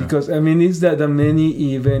 Because it's that the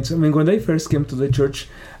many events. When I first came to the church,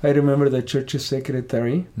 I remember the church's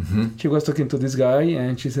secretary. She was talking to this guy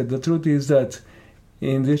and she said, the truth is that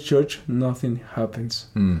in this church, nothing happens.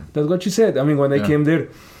 That's what she said. When I came there,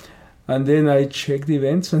 and then I checked the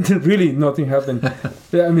events, and really nothing happened.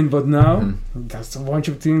 But now, that's a bunch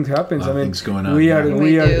of things happens. Things going on. We are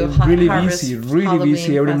really busy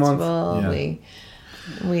every month. Yeah.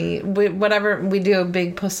 We whatever we do a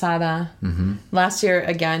big posada. Last year,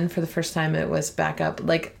 again, for the first time, it was back up.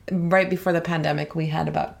 Like right before the pandemic, we had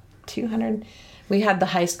about 200. We had the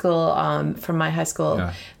high school, from my high school,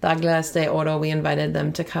 the Águilas de Oro. We invited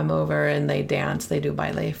them to come over and they dance. They do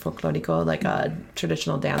baile folclórico, like a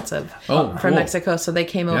traditional dance from Mexico. So they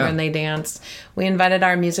came over and they danced. We invited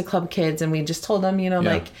our music club kids and we just told them,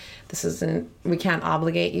 we can't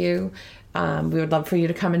obligate you. We would love for you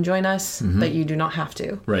to come and join us, but you do not have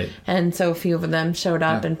to. Right. And so a few of them showed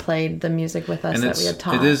up and played the music with us that we had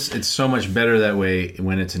taught. It's so much better that way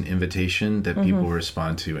when it's an invitation that people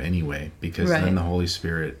respond to anyway, because then the Holy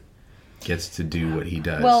Spirit gets to do what he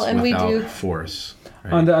does without force.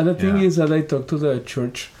 Right? And the other thing is that I talk to the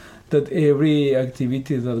church that every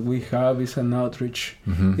activity that we have is an outreach.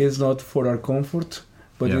 It's not for our comfort,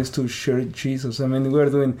 but it's to share Jesus. We're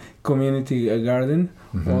doing community garden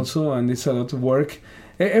also, and it's a lot of work.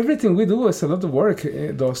 Everything we do is a lot of work,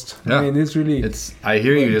 Dost. Yeah. It's really... I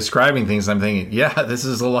hear you describing things, I'm thinking, this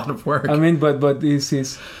is a lot of work. But this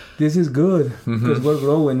is good, because we're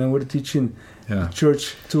growing and we're teaching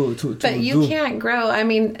church to But you can't grow.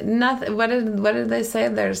 Nothing. What did they say?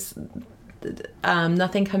 There's...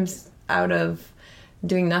 nothing comes out of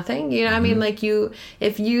doing nothing,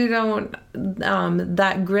 if you don't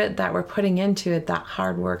that grit that we're putting into it, that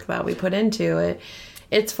hard work that we put into it,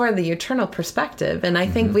 it's for the eternal perspective. And I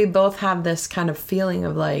think we both have this kind of feeling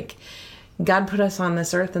of like God put us on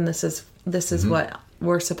this earth and this is what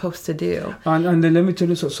we're supposed to do. And then let me tell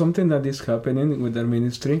you something that is happening with our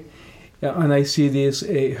ministry, and I see this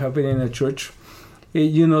happening in a church.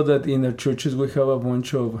 You know that in our churches we have a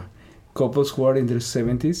bunch of couples who are in their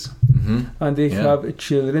 70s, and they have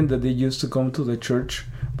children that they used to come to the church,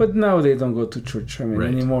 but now they don't go to church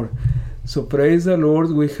anymore. So praise the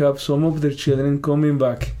Lord, we have some of their children coming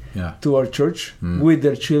back to our church with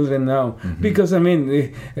their children now, because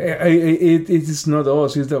it is not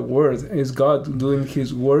us, it's the Word, it's God doing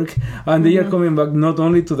His work, and they are coming back not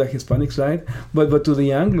only to the Hispanic side but to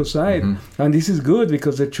the Anglo side, and this is good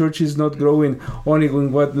because the church is not growing only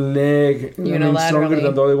with one leg stronger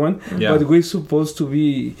than the other one, but we're supposed to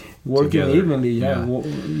be working together. Evenly.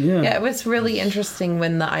 It was really interesting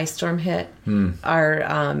when the ice storm hit.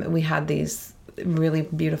 We had these really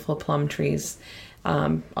beautiful plum trees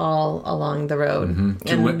all along the road.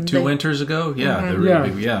 Two winters ago?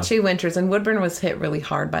 Big, 2 winters. And Woodburn was hit really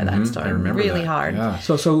hard by that storm. I remember really hard. Yeah.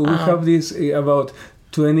 So we have these about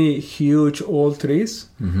 20 huge old trees.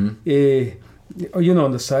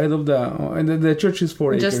 on the side of the church is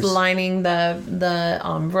 4 acres. Just lining the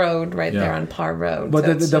road there on Parr Road. But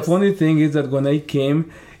so the funny thing is that when I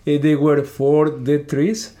came, they were 4 dead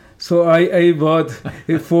trees. So I bought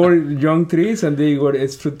 4 young trees, and they were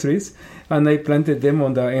fruit trees, and I planted them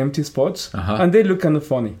on the empty spots, and they look kind of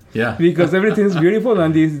funny. Yeah. Because everything's beautiful,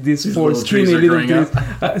 and these 4 skinny little trees.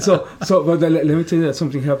 But let me tell you that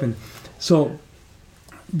something happened. So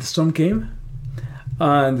the storm came,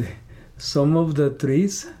 and some of the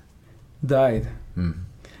trees died,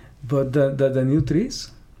 but the new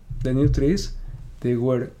trees, they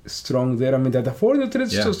were strong there. I mean, the 4 new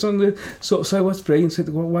trees so strong there. So I was praying, said,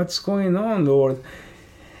 well, what's going on, Lord?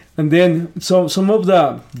 And then some of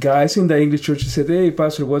the guys in the English church said, hey,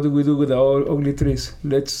 Pastor, what do we do with the ugly trees?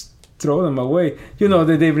 Let's throw them away.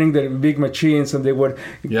 They bring the big machines, and they were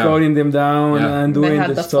cutting them down and doing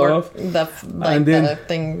the stuff. And then the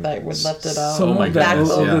thing that would lift it out. Some of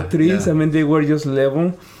the trees, I mean, they were just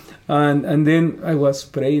level. And then I was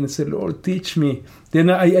praying and said, Lord, teach me. Then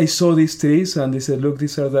I saw these trees, and they said, look,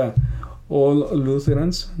 these are the old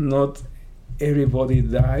Lutherans. Not everybody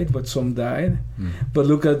died, but some died. But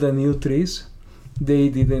look at the new trees. They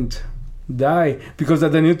didn't die, because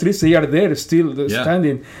the new trees, they are there still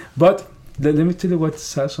standing. But let me tell you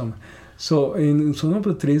what's awesome. So in some of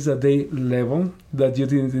the trees that they leveled, that you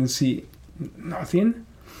didn't see nothing,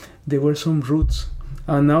 there were some roots,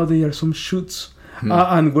 and now there are some shoots.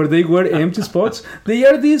 And where they were empty spots, they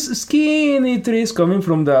are these skinny trees coming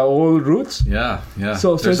from the old roots. Yeah.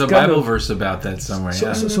 So there's a Bible verse about that somewhere.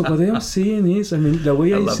 So what I'm seeing is, I mean, the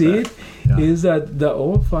way I see it is that the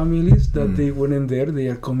old families that they weren't there, they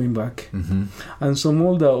are coming back. And some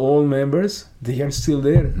of the old members, they are still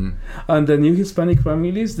there. And the new Hispanic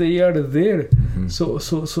families, they are there. So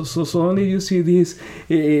only you see these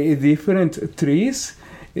different trees,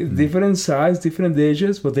 different size, different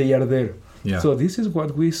ages, but they are there. Yeah. So this is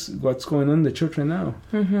what's going on in the church right now.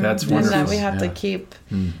 That's wonderful. And that we have to keep,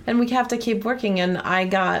 and we have to keep working. And I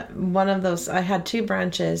got one of those. I had 2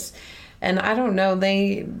 branches, and I don't know.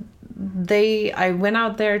 I went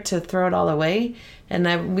out there to throw it all away,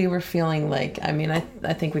 and we were feeling like. I mean,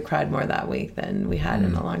 I think we cried more that week than we had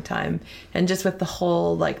in a long time. And just with the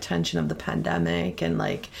whole tension of the pandemic, and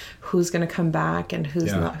who's going to come back, and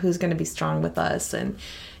who's not, who's going to be strong with us, and.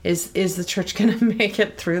 Is the church going to make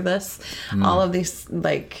it through this? All of these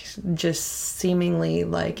just seemingly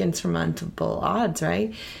insurmountable odds,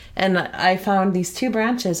 right? And I found these 2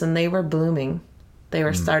 branches, and they were blooming. They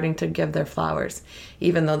were starting to give their flowers,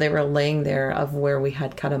 even though they were laying there of where we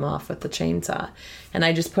had cut them off with the chainsaw. And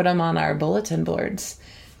I just put them on our bulletin boards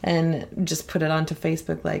and just put it onto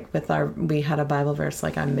Facebook, we had a Bible verse,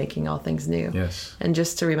 I'm making all things new. Yes. And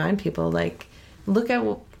just to remind people, look at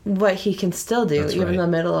what he can still do. That's even in the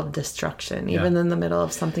middle of destruction, even in the middle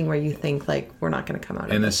of something where you think we're not going to come out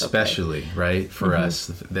of and this. And especially right for us,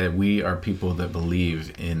 that we are people that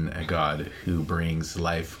believe in a God who brings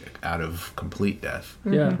life out of complete death,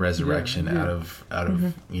 resurrection out of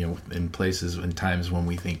in places and times when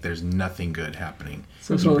we think there's nothing good happening.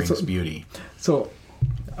 He brings beauty. So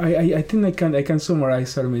I think I can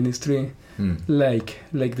summarize our ministry like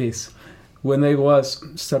this. When I was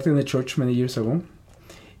starting the church many years ago,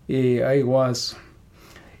 I was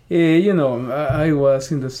I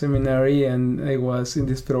was in the seminary, and I was in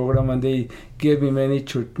this program, and they gave me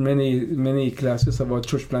many classes about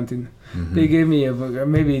church planting. They gave me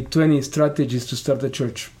maybe 20 strategies to start a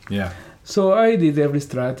church. Yeah. So I did every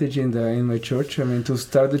strategy in my church. I mean, to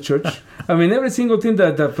start the church. I mean, every single thing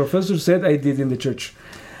that the professor said, I did in the church,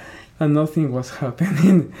 and nothing was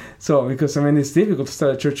happening. So because it's difficult to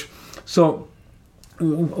start a church. So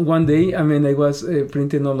one day, I was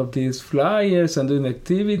printing all of these flyers and doing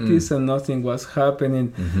activities, and nothing was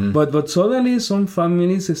happening. But suddenly, some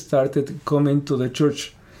families started coming to the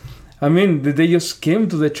church. They just came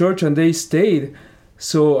to the church and they stayed.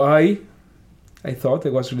 So I thought I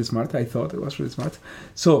was really smart.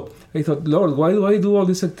 So I thought, Lord, why do I do all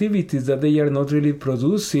these activities that they are not really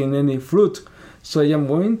producing any fruit? So I am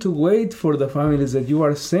going to wait for the families that you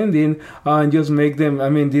are sending and just make them,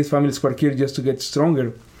 these families were here just to get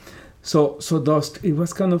stronger. So thus, it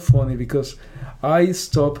was kind of funny because I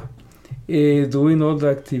stopped doing all the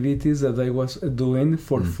activities that I was doing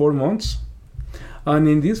for 4 months. And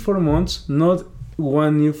in these 4 months, not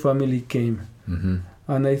one new family came.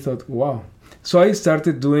 And I thought, wow. So I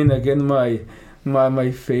started doing again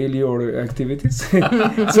my failure activities.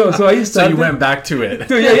 so I started. So you went back to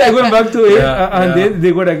it. I went back to it, and then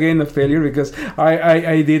they were again a failure because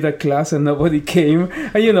I did a class and nobody came,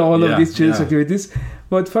 and all of these children's activities.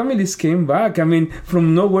 But families came back.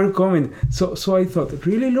 From nowhere coming. So I thought,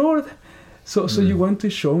 really, Lord, So you want to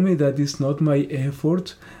show me that it's not my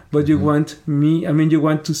effort, but you want me, you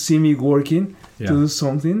want to see me working to do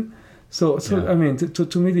something. So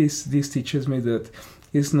to me, this teaches me that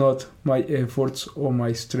it's not my efforts or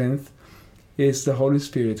my strength, it's the Holy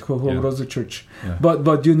Spirit who grows the church. Yeah.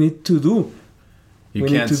 But you need to do.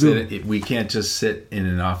 We can't just sit in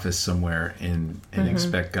an office somewhere and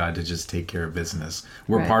expect God to just take care of business.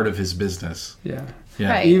 We're part of His business. Yeah.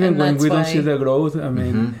 Right. Even when we don't see the growth,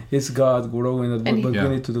 it's God growing, but we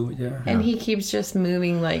need to do it. Yeah. And He keeps just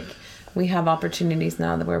moving. Like, we have opportunities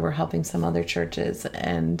now where we're helping some other churches,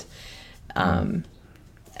 and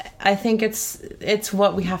I think it's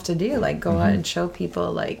what we have to do. Like, go out and show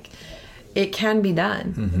people, like, it can be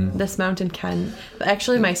done. This mountain can.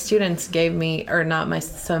 Actually, my students gave me, or not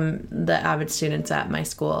the avid students at my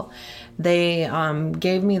school, they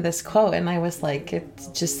gave me this quote, and I was like, it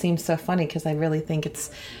just seems so funny because I really think it's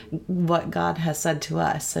what God has said to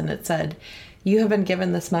us. And it said, "You have been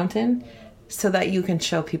given this mountain so that you can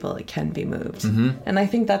show people it can be moved." And I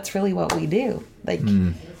think that's really what we do. Like,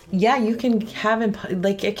 yeah, you can have,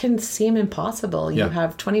 it can seem impossible. You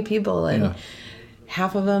have 20 people and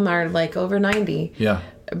half of them are like over 90. Yeah.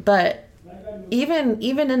 But even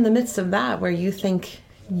in the midst of that, where you think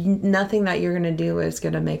nothing that you're going to do is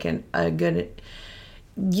going to make a good,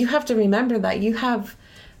 you have to remember that you have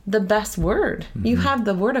the best word. You have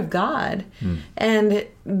the Word of God. And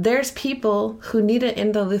there's people who need it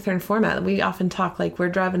in the Lutheran format. We often talk like we're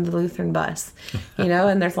driving the Lutheran bus,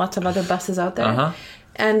 and there's lots of other buses out there.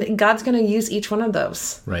 And God's going to use each one of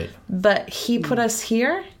those. Right. But He put us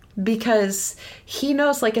here because He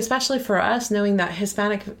knows, like, especially for us, knowing that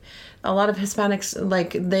a lot of Hispanics,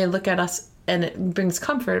 like, they look at us and it brings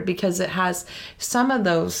comfort because it has some of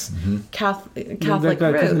those Catholic roots. Catholic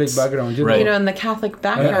background, in the Catholic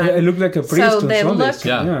background. I look like a priest. So they look,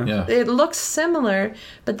 it looks similar,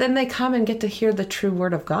 but then they come and get to hear the true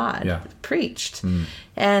Word of God preached.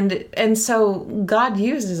 And so God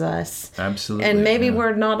uses us. Absolutely. And maybe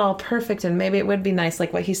we're not all perfect, and maybe it would be nice,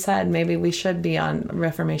 like what he said, maybe we should be on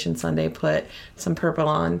Reformation Sunday, put some purple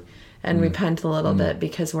on and repent a little bit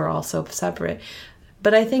because we're all so separate.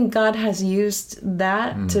 But I think God has used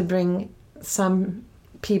that to bring some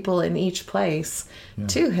people in each place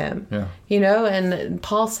to Him. Yeah. And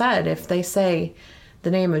Paul said, if they say the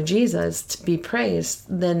name of Jesus to be praised,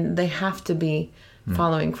 then they have to be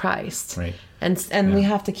following Christ. Right. And we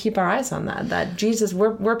have to keep our eyes on that Jesus,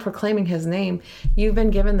 we're proclaiming His name. You've been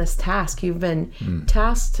given this task. You've been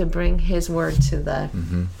tasked to bring His word to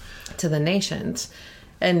the nations.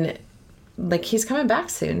 And like, He's coming back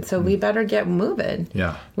soon, so we better get moving.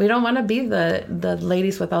 Yeah, we don't want to be the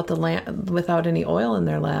ladies without without any oil in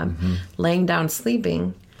their lamp, laying down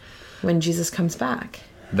sleeping when Jesus comes back.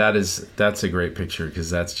 That's a great picture, because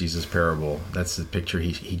that's Jesus' parable. That's the picture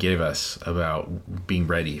he gave us about being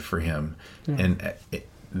ready for Him. And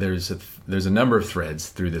there's a number of threads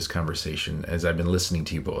through this conversation as I've been listening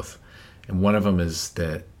to you both, and one of them is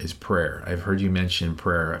prayer. I've heard you mention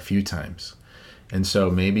prayer a few times. And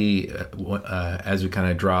so maybe as we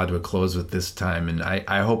kind of draw to a close with this time, and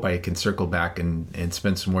I hope I can circle back and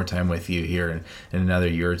spend some more time with you here in another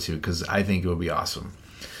year or two, because I think it would be awesome.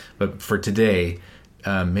 But for today,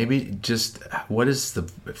 maybe just what is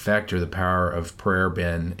the power of prayer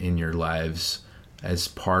been in your lives as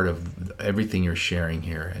part of everything you're sharing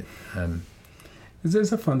here?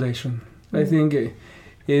 There's a foundation. I think you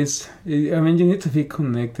need to be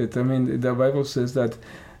connected. The Bible says that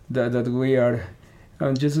we are...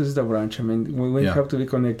 Jesus is the branch. We have to be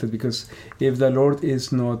connected, because if the Lord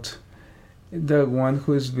is not the one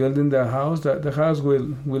who is building the house, the house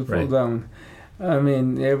will fall down.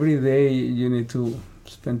 Every day you need to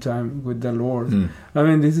spend time with the Lord.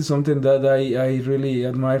 This is something that I really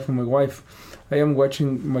admire from my wife. I am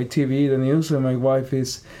watching my TV, the news, and my wife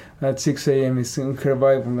is at 6 a.m. is in her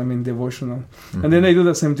Bible, devotional. And then I do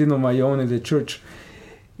the same thing on my own in the church.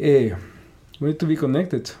 We need to be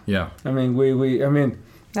connected. Yeah.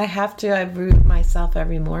 I have to. I root myself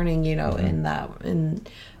every morning, in that. And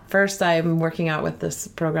first, I'm working out with this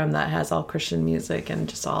program that has all Christian music and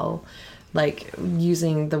just all, like,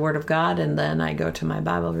 using the Word of God. And then I go to my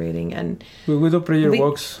Bible reading. And we do prayer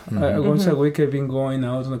walks. Once a week, I've been going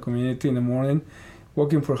out in the community in the morning,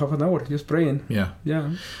 walking for half an hour, just praying. Yeah.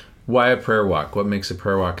 Yeah. Why a prayer walk? What makes a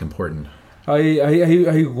prayer walk important?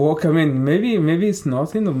 I walk. Maybe it's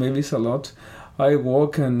nothing, or maybe it's a lot. I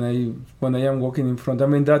walk, and when I am walking in front,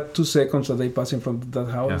 that 2 seconds that I pass in front of that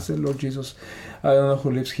house, I say, Lord Jesus, I don't know who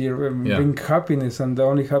lives here. Bring happiness, and the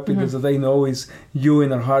only happiness that I know is you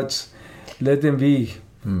in our hearts. Let them be.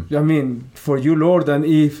 For you, Lord, and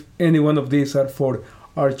if any one of these are for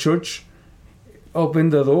our church, open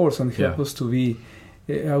the doors and help us to be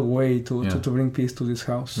a way to bring peace to this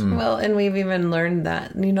house. Well, and we've even learned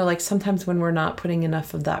that, like sometimes when we're not putting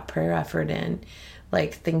enough of that prayer effort in,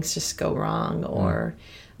 like things just go wrong, or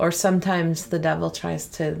sometimes the devil tries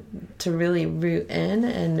to really root in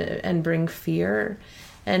and bring fear.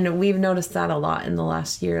 And we've noticed that a lot in the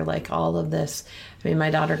last year, like all of this. I mean,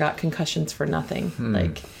 my daughter got concussions for nothing.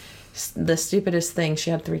 Like the stupidest thing,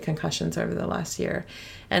 she had 3 concussions over the last year.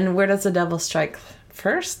 And where does the devil strike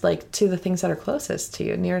first? Like to the things that are closest to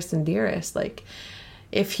you, nearest and dearest. Like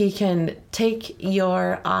if he can take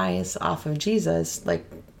your eyes off of Jesus, like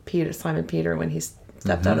Simon Peter when he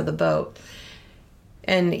stepped out of the boat,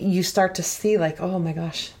 and you start to see like, oh my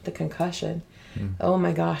gosh, the concussion. Oh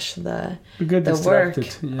my gosh, the work.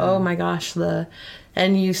 Oh my gosh,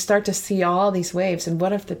 and you start to see all these waves. And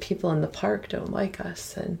what if the people in the park don't like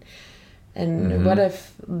us? And what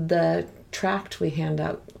if the tract we hand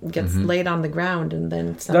out gets laid on the ground, and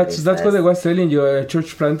then that's what I was telling you.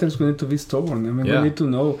 Church planters, we need to be stubborn. I mean, we need to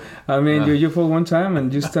know. I mean, you fall one time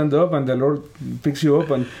and you stand up, and the Lord picks you up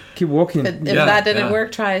and keep walking. If that didn't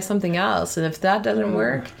work, try something else. And if that doesn't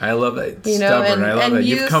work, I love it. Stubborn. I love it.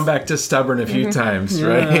 You've come back to stubborn a few times,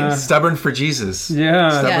 right? Stubborn for Jesus.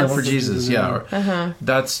 Stubborn for Jesus.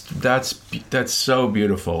 That's so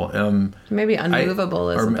beautiful. Maybe unmovable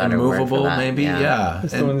is a better word for that. Maybe.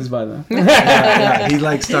 Stubborn is better. He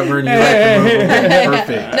likes stubborn, you like immovable.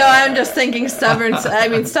 Perfect. No, I'm just thinking stubborn. I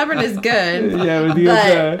mean, stubborn is good.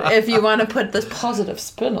 But if you want to put this positive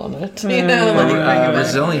spin on it,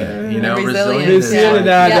 resilient. Resilient.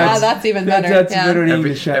 That's even better. That's better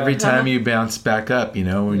English. Every time you bounce back up,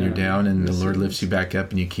 when you're down, and the Lord lifts you back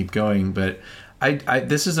up, and you keep going. But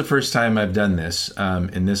this is the first time I've done this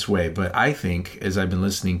in this way. But I think, as I've been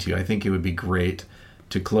listening to you, I think it would be great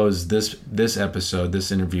to close this episode,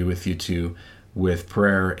 this interview with you two, with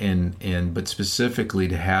prayer, but specifically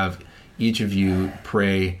to have each of you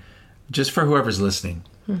pray just for whoever's listening.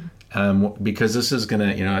 Because this is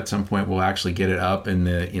gonna, at some point we'll actually get it up in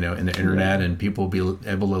the, in the internet, and people will be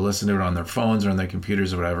able to listen to it on their phones or on their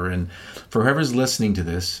computers or whatever. And for whoever's listening to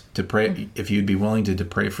this, to pray, if you'd be willing to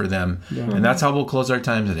pray for them. And that's how we'll close our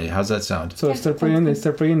time today. How's that sound? So start praying,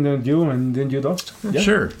 then you, and then you don't.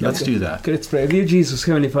 Sure, let's do that. Okay, let's pray. Dear Jesus,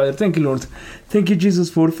 Heavenly Father, thank you, Lord. Thank you, Jesus,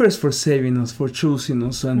 for saving us, for choosing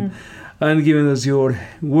us, and giving us your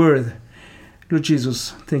word. Lord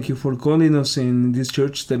Jesus, thank you for calling us in this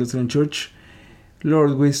church, the Lutheran Church.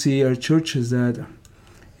 Lord, we see our churches that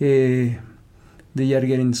they are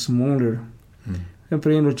getting smaller. I'm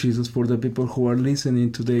praying, Lord Jesus, for the people who are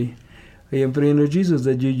listening today. I am praying, Lord Jesus,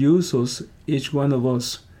 that you use us, each one of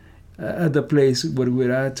us, at the place where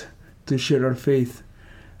we're at, to share our faith.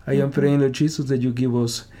 I am praying, Lord Jesus, that you give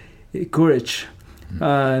us courage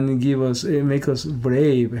and make us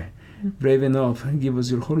brave enough, and give us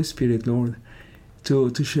your Holy Spirit, Lord,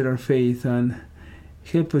 to share our faith, and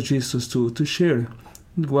help us, Jesus, to share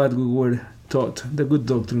what we were taught, the good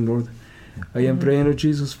doctrine, Lord. I am praying, Lord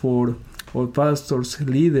Jesus, for all pastors,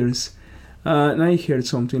 leaders. And I heard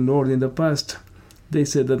something, Lord, in the past. They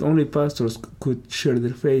said that only pastors could share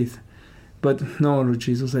their faith. But no, Lord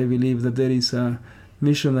Jesus, I believe that there is a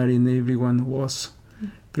missionary in every one of us.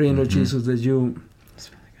 Praying, Lord Jesus, that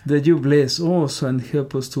you bless us and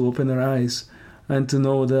help us to open our eyes and to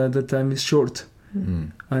know that the time is short.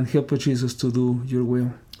 And help us, Jesus, to do your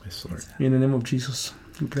will. Yes, Lord. In the name of Jesus,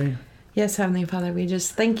 we pray. Yes, Heavenly Father, we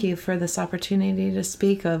just thank you for this opportunity to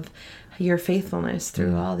speak of your faithfulness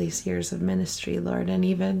through all these years of ministry, Lord, and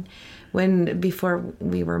even before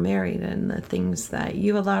we were married, and the things that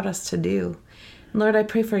you allowed us to do. Lord, I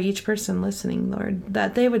pray for each person listening, Lord,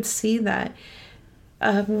 that they would see that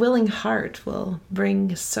a willing heart will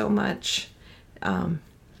bring so much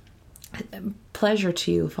pleasure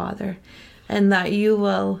to you, Father, and that you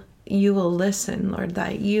will listen, Lord,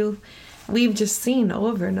 that we've just seen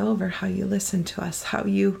over and over how you listen to us, how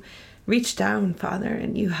you reach down, Father,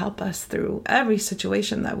 and you help us through every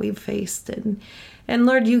situation that we've faced. And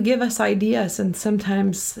Lord, you give us ideas, and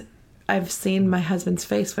sometimes I've seen my husband's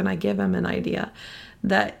face when I give him an idea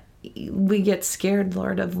that we get scared,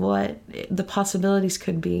 Lord, of what the possibilities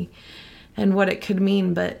could be and what it could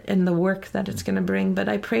mean, and the work that it's going to bring. But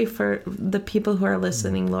I pray for the people who are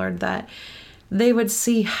listening, Lord, that they would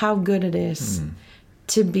see how good it is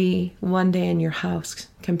to be one day in your house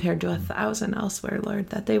compared to 1,000 elsewhere, Lord,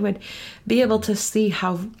 that they would be able to see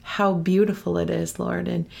how beautiful it is, Lord,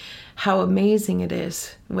 and how amazing it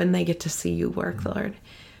is when they get to see you work, Lord.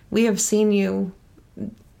 We have seen you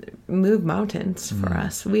move mountains for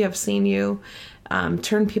us. We have seen you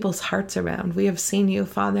turn people's hearts around. We have seen you,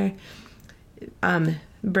 Father,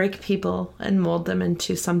 break people and mold them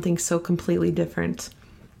into something so completely different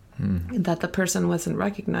that the person wasn't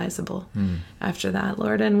recognizable after that,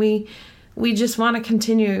 Lord. And we just want to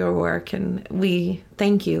continue your work, and we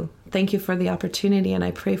thank you. Thank you for the opportunity, and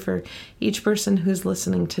I pray for each person who's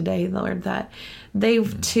listening today, Lord, that they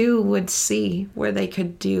too would see where they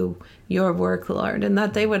could do your work, Lord, and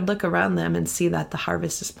that they would look around them and see that the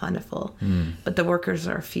harvest is plentiful, but the workers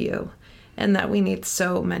are few, and that we need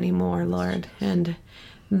so many more, Lord, and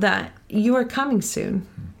that you are coming soon.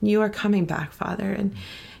 You are coming back, Father, and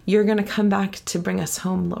you're going to come back to bring us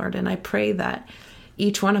home, Lord. And I pray that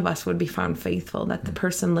each one of us would be found faithful, that the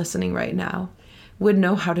person listening right now would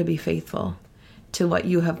know how to be faithful to what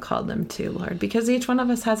you have called them to, Lord, because each one of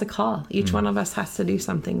us has a call. Each one of us has to do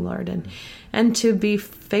something, Lord, and to be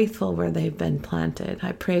faithful where they've been planted.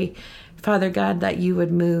 I pray, Father God, that you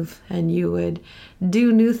would move and you would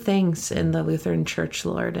do new things in the Lutheran Church,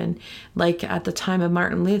 Lord. And like at the time of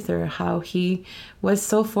Martin Luther, how he was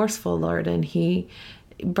so forceful, Lord, and he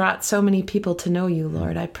brought so many people to know you,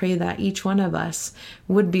 Lord. I pray that each one of us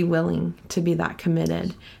would be willing to be that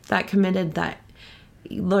committed that,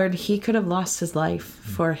 Lord, he could have lost his life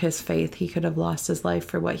for his faith. He could have lost his life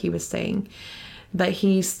for what he was saying, but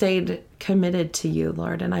he stayed committed to you,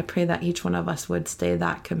 Lord. And I pray that each one of us would stay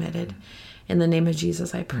that committed. In the name of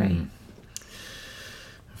Jesus, I pray.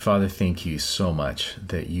 Father, thank you so much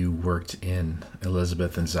that you worked in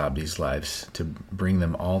Elizabeth and Zabdi's lives to bring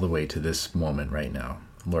them all the way to this moment right now,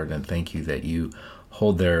 Lord. And thank you that you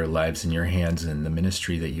hold their lives in your hands and the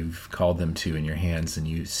ministry that you've called them to in your hands, and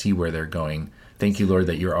you see where they're going. Thank you, Lord,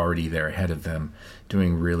 that you're already there ahead of them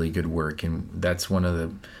doing really good work. And that's one of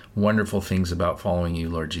the wonderful things about following you,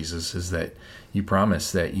 Lord Jesus, is that you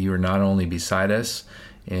promise that you are not only beside us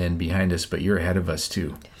and behind us, but you're ahead of us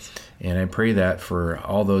too. And I pray that for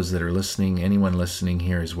all those that are listening, anyone listening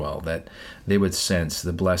here as well, that they would sense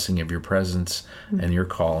the blessing of your presence and your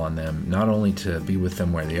call on them, not only to be with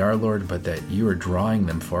them where they are, Lord, but that you are drawing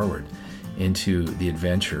them forward into the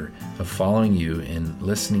adventure of following you and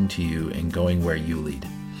listening to you and going where you lead.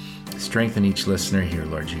 Strengthen each listener here,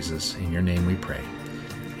 Lord Jesus. In your name we pray.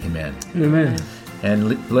 Amen. Amen.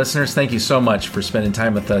 And listeners, thank you so much for spending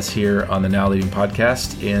time with us here on the Now Leading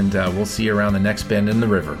podcast, and we'll see you around the next bend in the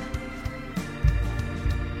river.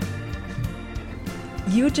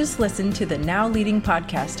 You just listened to the Now Leading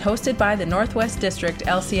podcast, hosted by the Northwest District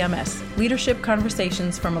LCMS, leadership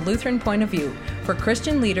conversations from a Lutheran point of view for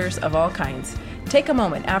Christian leaders of all kinds. Take a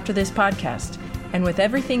moment after this podcast, and with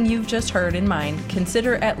everything you've just heard in mind,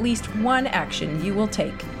 consider at least one action you will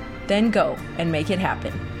take. Then go and make it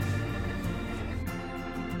happen.